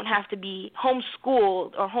that you don't have to be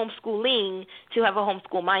homeschooled or homeschooling to have a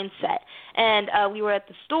homeschool mindset. And we were at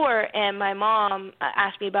the store, and my mom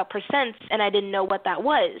asked me about percents, and I didn't know what that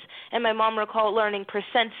was. And my mom recalled learning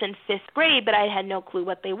percents in 5th grade, but I had no clue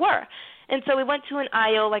what they were. And so we went to an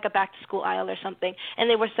aisle, like a back-to-school aisle or something, and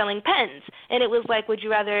they were selling pens. And it was like, she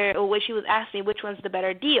was asking me which one's the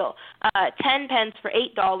better deal, 10 pens for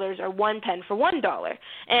 $8 or 1 pen for $1.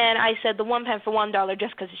 And I said the 1 pen for $1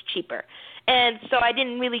 just because it's cheaper. And so I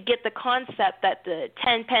didn't really get the concept that the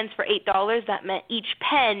 10 pens for $8, that meant each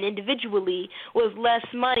pen individually was less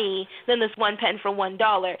money than this 1 pen for $1.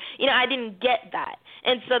 I didn't get that.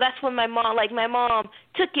 And so that's when my mom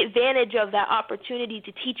took advantage of that opportunity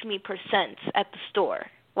to teach me percents at the store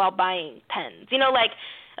while buying pens. Like,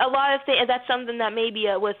 a lot of things, that's something that maybe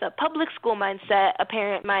with a public school mindset, a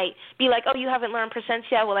parent might be like, oh, you haven't learned percents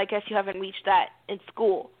yet? Well, I guess you haven't reached that in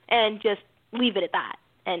school, and just leave it at that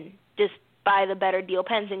and just buy the better deal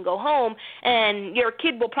pens and go home. And your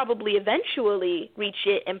kid will probably eventually reach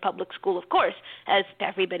it in public school, of course, as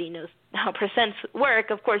everybody knows how percents work.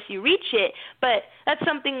 Of course, you reach it, but that's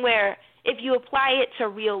something where if you apply it to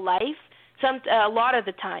real life, a lot of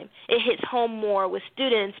the time it hits home more with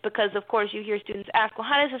students, because, of course, you hear students ask, well,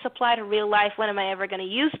 how does this apply to real life? When am I ever going to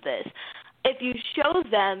use this? If you show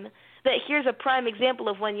them that here's a prime example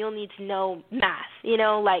of when you'll need to know math,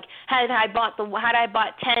 like had I bought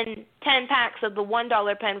 10 packs of the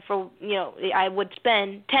 $1 pen for, I would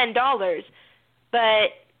spend $10, but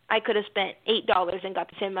I could have spent $8 and got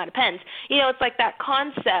the same amount of pens. It's like that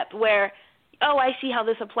concept where, oh, I see how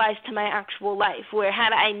this applies to my actual life, where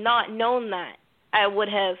had I not known that, I would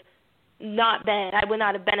not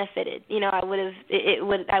have benefited. I would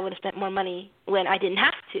have spent more money when I didn't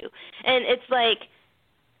have to. And it's like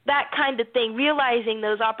that kind of thing, realizing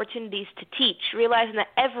those opportunities to teach, realizing that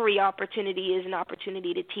every opportunity is an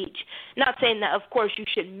opportunity to teach. Not saying that, of course, you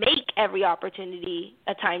should make every opportunity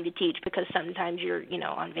a time to teach, because sometimes you're,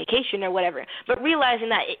 on vacation or whatever, but realizing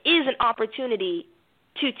that it is an opportunity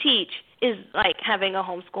to teach is like having a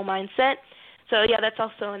homeschool mindset. So, yeah, that's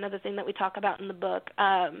also another thing that we talk about in the book.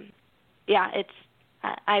 I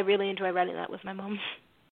really enjoy writing that with my mom.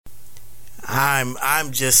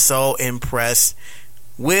 I'm just so impressed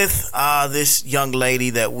with this young lady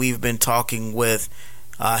that we've been talking with,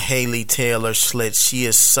 Haley Taylor Schlitz. She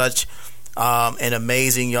is such an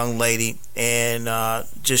amazing young lady, and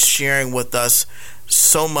just sharing with us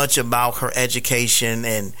so much about her education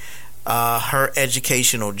and her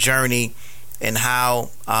educational journey and how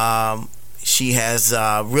she has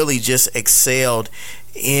really just excelled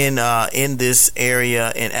in this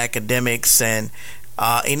area in academics and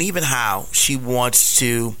even how she wants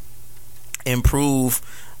to improve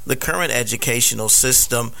the current educational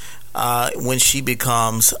system when she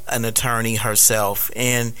becomes an attorney herself.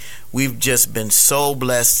 And we've just been so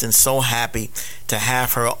blessed and so happy to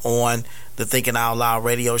have her on the Thinking Out Loud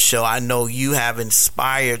radio show. I know you have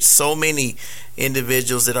inspired so many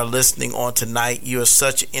individuals that are listening on tonight. You are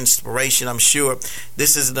such an inspiration. I'm sure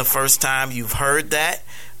this isn't the first time you've heard that,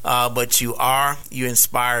 but you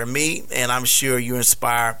inspire me, and I'm sure you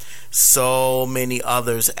inspire so many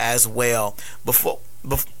others as well.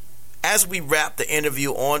 As we wrap the interview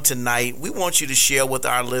on tonight, we want you to share with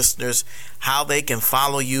our listeners how they can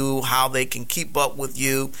follow you, how they can keep up with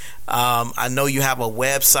you. I know you have a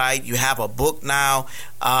website, you have a book now.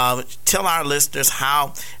 Tell our listeners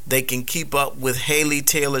how they can keep up with Haley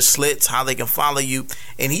Taylor Schlitz, how they can follow you,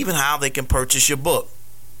 and even how they can purchase your book.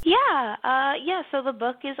 So the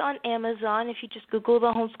book is on Amazon. If you just Google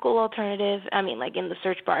the Homeschool Alternative, like in the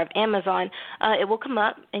search bar of Amazon, it will come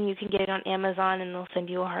up, and you can get it on Amazon, and they'll send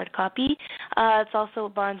you a hard copy. It's also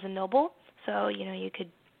at Barnes & Noble, so, you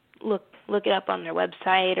could look it up on their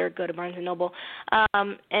website or go to Barnes & Noble,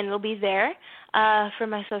 and it'll be there. For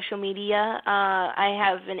my social media, I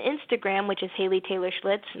have an Instagram, which is Haley Taylor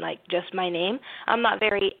Schlitz, just my name. I'm not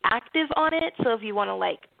very active on it, so if you want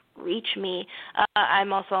to, reach me,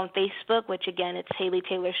 I'm also on Facebook, which again, it's Haley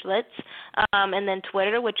Taylor Schlitz, and then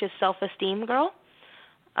Twitter, which is Self-Esteem Girl.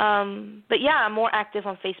 But yeah, I'm more active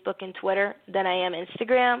on Facebook and Twitter than I am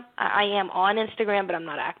Instagram. I am on Instagram, but I'm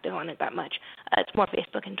not active on it that much. It's more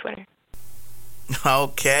Facebook and Twitter.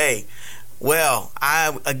 Okay. Well,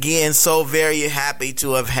 I'm again so very happy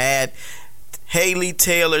to have had Haley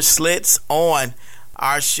Taylor Schlitz on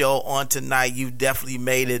our show on tonight. You definitely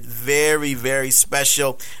made it very, very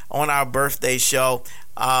special on our birthday show.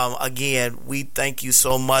 Again, we thank you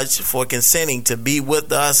so much for consenting to be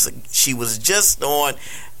with us. She was just on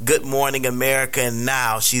Good Morning America, and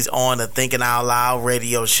now she's on the Thinking Out Loud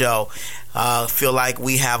radio show. Feel like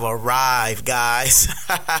we have arrived, guys.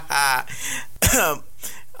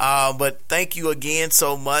 But thank you again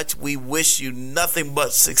so much. We wish you nothing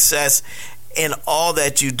but success in all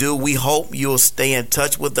that you do. We hope you'll stay in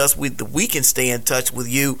touch with us. We can stay in touch with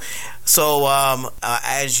you. So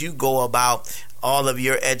as you go about all of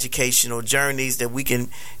your educational journeys, that we can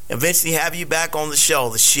eventually have you back on the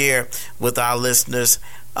show to share with our listeners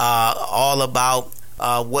all about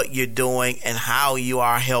what you're doing and how you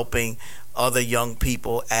are helping other young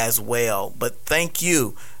people as well. But thank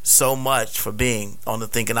you so much for being on the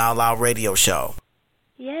Thinking Out Loud radio show.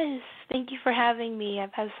 Yes. Thank you for having me.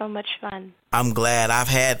 I've had so much fun. I'm glad. I've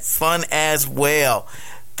had fun as well.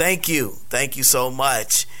 Thank you. Thank you so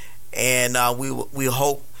much. And we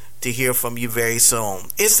hope to hear from you very soon.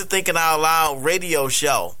 It's the Thinking Out Loud radio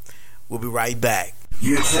show. We'll be right back.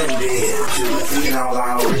 You're tuned in to the Thinking Out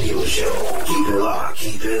Loud radio show. Keep it locked.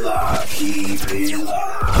 Keep it locked. Keep it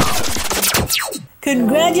locked.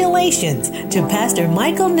 Congratulations to Pastor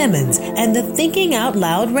Michael Nimmons and the Thinking Out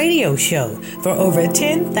Loud radio show for over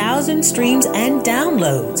 10,000 streams and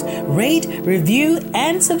downloads. Rate, review,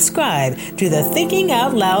 and subscribe to the Thinking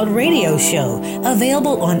Out Loud radio show.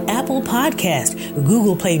 Available on Apple Podcast,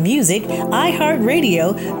 Google Play Music,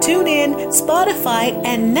 iHeartRadio, TuneIn, Spotify,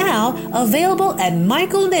 and now available at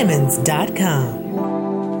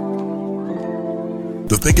michaelnimmons.com.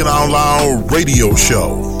 The Thinking Out Loud radio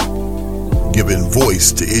show, giving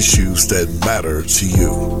voice to issues that matter to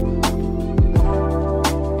you.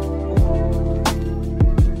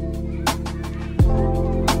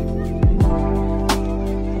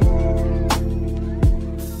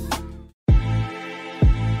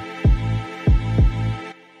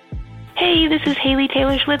 Hey, this is Haley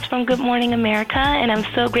Taylor Schlitz from Good Morning America, and I'm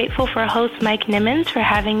so grateful for host Mike Nimmons for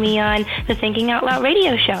having me on the Thinking Out Loud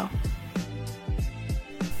radio show.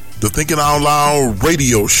 The Thinking Out Loud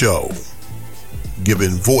radio show,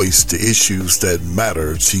 giving voice to issues that matter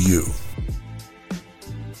to you.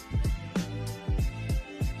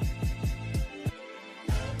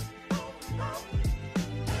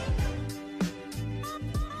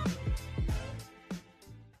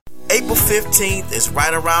 April 15th is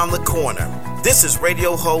right around the corner. This is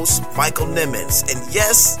radio host Michael Nimmons, and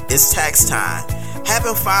yes, it's tax time.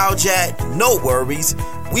 Haven't filed yet? No worries.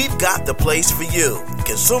 We've got the place for you.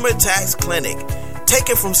 Consumer Tax Clinic. Take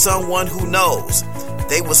it from someone who knows.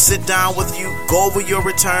 They will sit down with you, go over your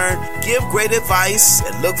return, give great advice,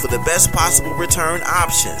 and look for the best possible return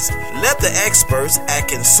options. Let the experts at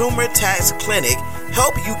Consumer Tax Clinic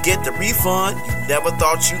help you get the refund you never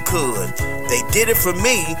thought you could. They did it for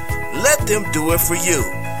me. Let them do it for you.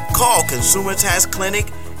 Call Consumer Tax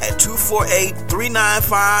Clinic at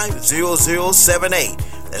 248-395-0078.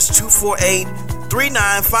 That's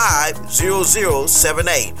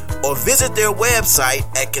 248-395-0078. Or visit their website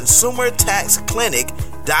at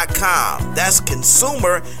consumertaxclinic.com. That's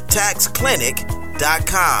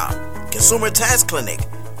consumertaxclinic.com. Consumer Tax Clinic,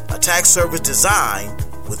 a tax service designed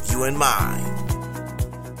with you in mind.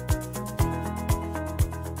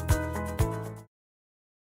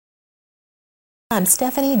 I'm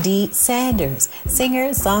Stephanie D. Sanders, singer,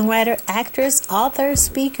 songwriter, actress, author,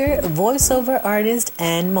 speaker, voiceover artist,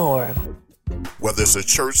 and more. Whether it's a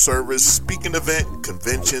church service, speaking event,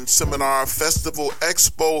 convention, seminar, festival,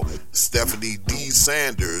 expo, Stephanie D.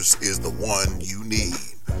 Sanders is the one you need.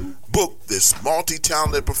 Book this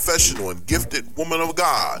multi-talented professional and gifted woman of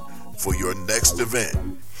God for your next event.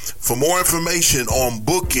 For more information on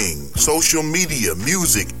booking, social media,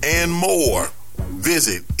 music, and more,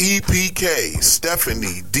 visit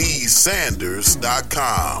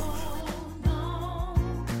EPKStephanieDSanders.com.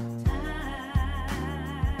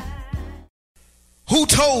 Who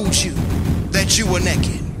told you that you were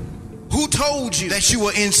naked? Who told you that you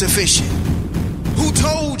were insufficient? Who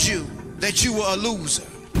told you that you were a loser?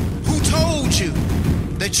 Who told you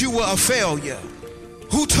that you were a failure?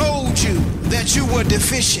 Who told you that you were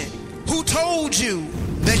deficient? Who told you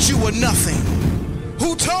that you were nothing?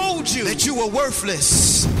 Who told you that you were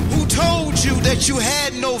worthless? Who told you that you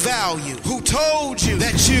had no value? Who told you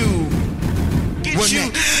that you were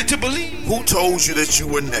naked? To believe? Who Told You That You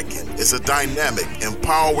Were Naked is a dynamic,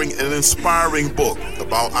 empowering, and inspiring book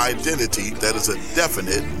about identity that is a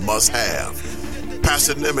definite must-have.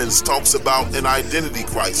 Pastor Nimmons talks about an identity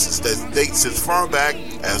crisis that dates as far back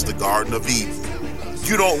as the Garden of Eden.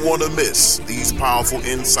 You don't want to miss these powerful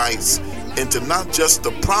insights into not just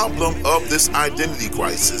the problem of this identity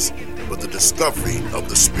crisis, but the discovery of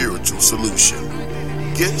the spiritual solution.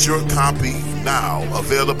 Get your copy now,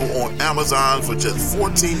 available on Amazon for just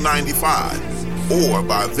 $14.95 or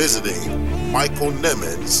by visiting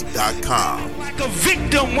michaelnimmons.com. Like a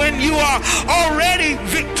victim when you are already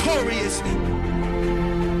victorious.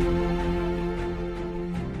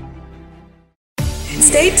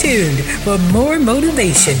 Stay tuned for more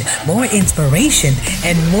motivation, more inspiration,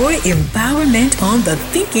 and more empowerment on the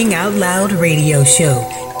Thinking Out Loud radio show.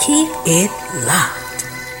 Keep it locked.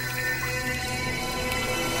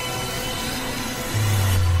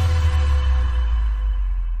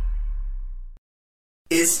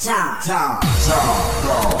 It's time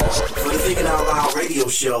for the Thinking Out Loud radio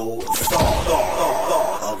show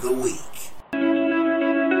thought of the week.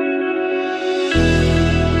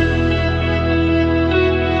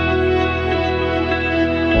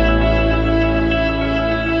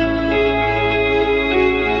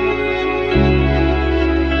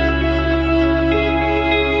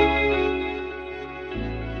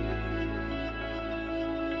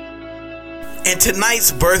 In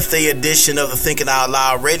tonight's birthday edition of the Thinking Out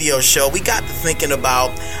Loud radio show, we got to thinking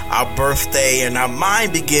about our birthday, and our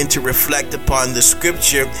mind began to reflect upon the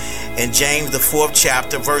scripture in James, the 4th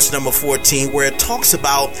chapter, verse number 14, where it talks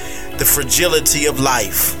about the fragility of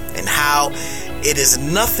life and how it is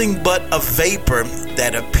nothing but a vapor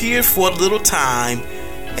that appears for a little time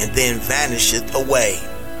and then vanisheth away.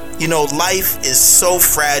 You know, life is so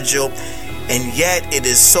fragile, and yet it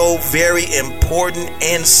is so very important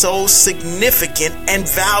and so significant and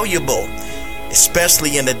valuable,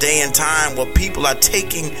 especially in a day and time where people are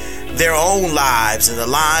taking their own lives and the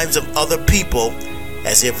lives of other people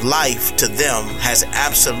as if life to them has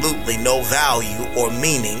absolutely no value or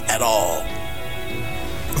meaning at all.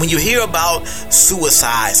 When you hear about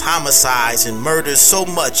suicides, homicides, and murders so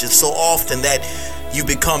much and so often that you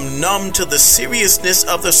become numb to the seriousness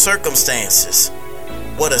of the circumstances.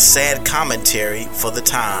 What a sad commentary for the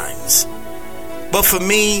times. But for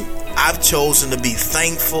me, I've chosen to be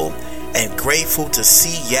thankful and grateful to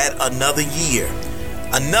see yet another year,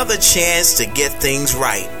 another chance to get things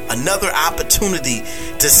right, another opportunity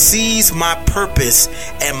to seize my purpose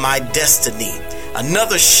and my destiny,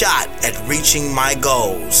 another shot at reaching my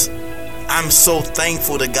goals. I'm so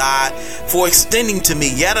thankful to God for extending to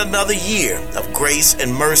me yet another year of grace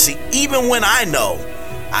and mercy, even when I know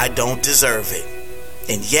I don't deserve it.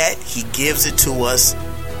 And yet, he gives it to us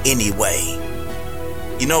anyway.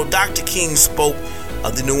 You know, Dr. King spoke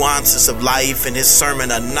of the nuances of life in his sermon,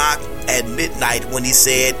 A Knock at Midnight, when he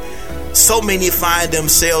said, so many find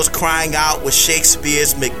themselves crying out with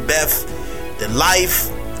Shakespeare's Macbeth, that life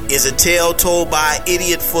is a tale told by an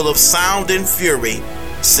idiot full of sound and fury,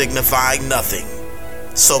 signifying nothing.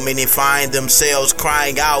 So many find themselves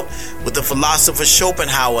crying out with the philosopher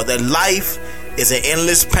Schopenhauer that life is an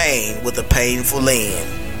endless pain with a painful end.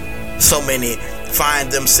 So many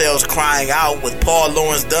find themselves crying out with Paul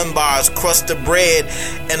Laurence Dunbar's crust of bread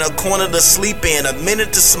and a corner to sleep in, a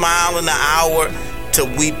minute to smile and an hour to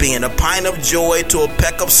weep in, a pint of joy to a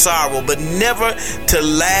peck of sorrow, but never to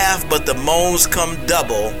laugh, but the moans come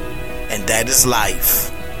double, and that is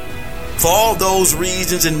life. For all those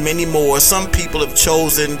reasons and many more, some people have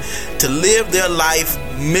chosen to live their life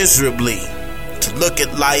miserably, to look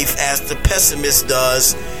at life as the pessimist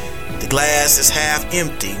does. The glass is half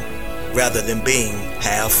empty rather than being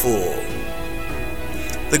half full.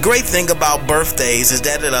 The great thing about birthdays is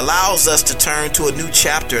that it allows us to turn to a new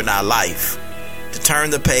chapter in our life, to turn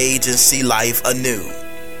the page and see life anew.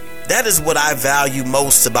 That is what I value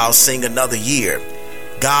most about seeing another year.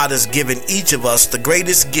 God has given each of us the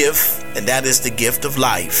greatest gift, and that is the gift of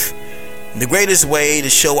life. And the greatest way to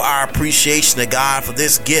show our appreciation to God for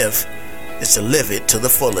this gift is to live it to the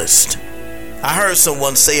fullest. I heard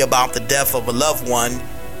someone say about the death of a loved one,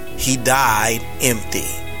 he died empty.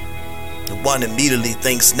 The one immediately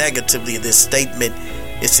thinks negatively of this statement.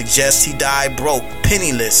 It suggests he died broke,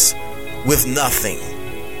 penniless, with nothing.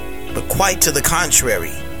 But quite to the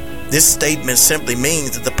contrary, this statement simply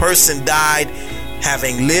means that the person died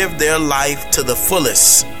having lived their life to the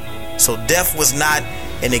fullest. So death was not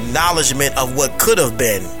an acknowledgement of what could have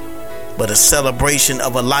been, but a celebration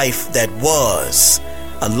of a life that was,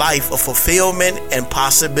 a life of fulfillment and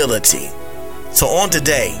possibility. So on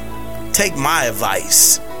today, take my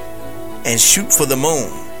advice and shoot for the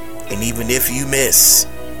moon. And even if you miss,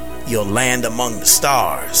 you'll land among the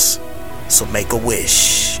stars. So make a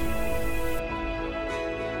wish.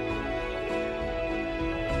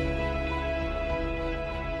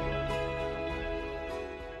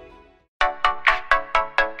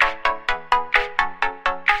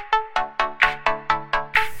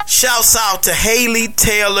 Shouts out to Haley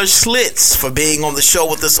Taylor Schlitz for being on the show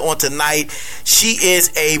with us on tonight. She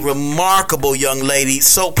is a remarkable young lady.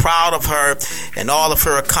 So proud of her and all of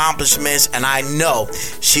her accomplishments, and I know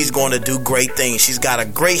she's going to do great things. She's got a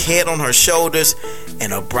great head on her shoulders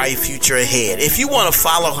and a bright future ahead. If you want to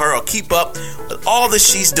follow her or keep up with all that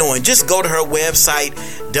she's doing, just go to her website,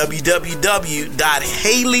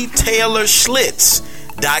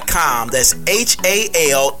 www.haleytaylorschlitz.com. That's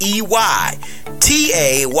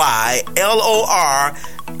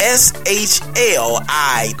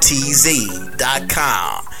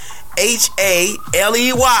HALEYTAYLORSHLITZ.com.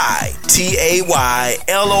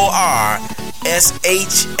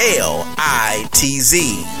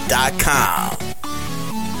 HALEYTAYLORSHLITZ.com.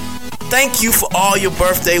 Thank you for all your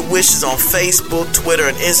birthday wishes on Facebook, Twitter,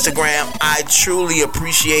 and Instagram. I truly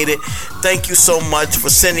appreciate it. Thank you so much for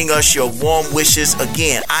sending us your warm wishes.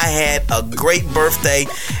 Again, I had a great birthday,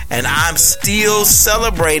 and I'm still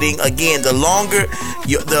celebrating. Again, the longer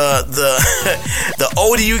the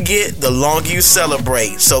older you get, the longer you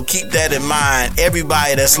celebrate. So keep that in mind,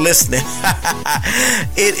 everybody that's listening.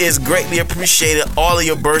 It is greatly appreciated. All of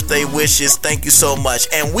your birthday wishes. Thank you so much,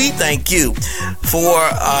 and we thank you for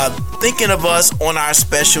thinking of us on our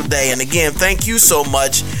special day. And again, thank you so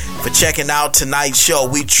much for checking out tonight's show.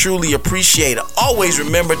 We truly appreciate it. Always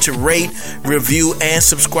remember to rate, review, and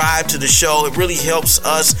subscribe to the show. It really helps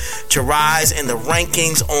us to rise in the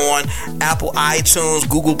rankings on Apple iTunes,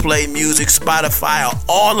 Google Play Music, Spotify,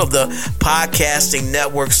 all of the podcasting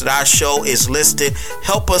networks that our show is listed.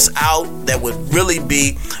 Help us out. That would really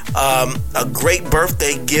be a great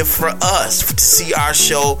birthday gift for us to see our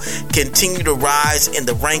show continue to rise in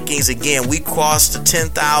the rankings. Again, we crossed the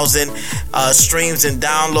 10,000 streams and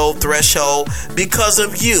download threshold because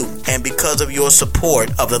of you and because of your support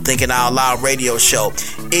of the Thinking Out Loud radio show.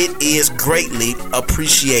 It is greatly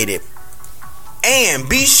appreciated. And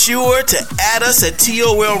be sure to add us at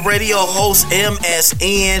TOL Radio Host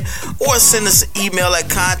MSN or send us an email at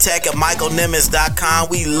contact@michaelnimmons.com.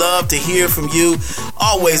 We love to hear from you.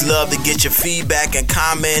 Always love to get your feedback and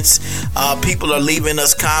comments. People are leaving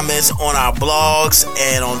us comments on our blogs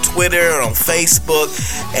and on Twitter and on Facebook,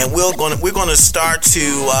 and we're going to start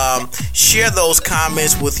to share those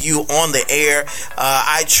comments with you on the air.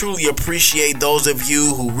 I truly appreciate those of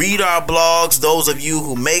you who read our blogs, those of you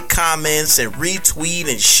who make comments and retweet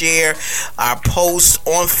and share our posts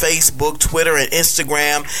on Facebook, Twitter, and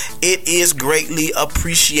Instagram. It is greatly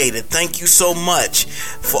appreciated. Thank you so much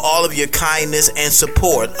for all of your kindness and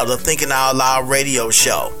support of the Thinking Out Loud radio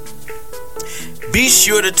show. Be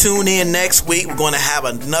sure to tune in next week. We're going to have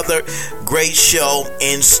another great show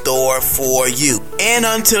in store for you. And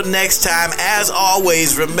until next time, as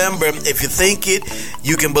always, remember, if you think it,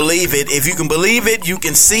 you can believe it. If you can believe it, you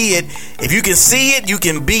can see it. If you can see it, you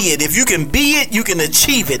can be it. If you can be it, you can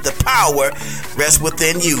achieve it. The power rests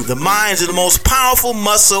within you. The mind is the most powerful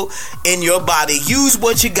muscle in your body. Use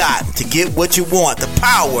what you got to get what you want. The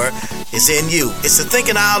power is in you. It's the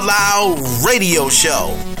Thinking Out Loud radio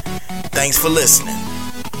show. Thanks for listening.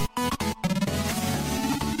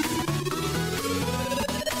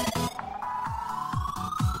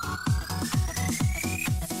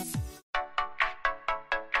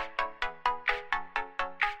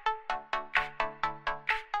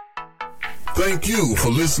 Thank you for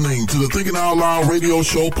listening to the Thinking Out Loud Radio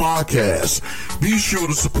Show podcast. Be sure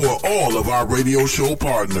to support all of our radio show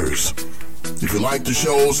partners. If you like the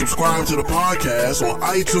show, subscribe to the podcast on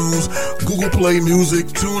iTunes, Google Play Music,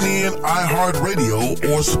 TuneIn, iHeartRadio,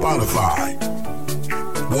 or Spotify.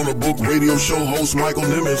 Want to book radio show host Michael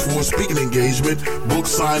Nimmons for a speaking engagement, book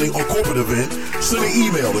signing, or corporate event? Send an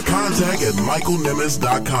email to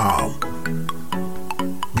contact@michaelnimmons.com.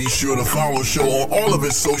 Be sure to follow the show on all of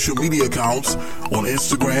its social media accounts, on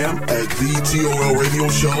Instagram at The TOL Radio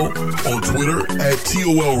Show, on Twitter at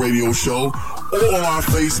TOL Radio Show, or on our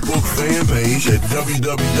Facebook fan page at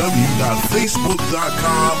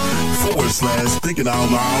www.facebook.com/Thinking Out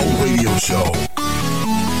Loud Radio Show.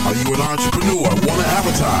 Are you an entrepreneur? Want to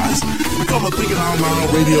advertise? Become a Thinking Out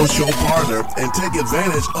Loud Radio Show partner and take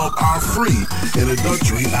advantage of our free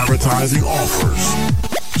introductory advertising offers.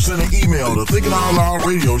 Send an email to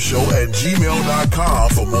thinkingoutloudradioshow@gmail.com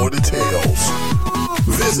for more details.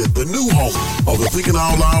 Visit the new home of the Thinking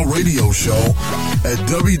Out Loud Radio Show at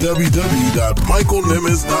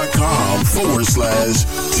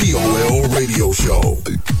www.michaelnimmons.com/TOL Radio Show.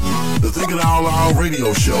 The Thinking Out Loud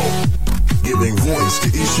Radio Show, giving voice to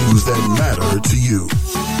issues that matter to you.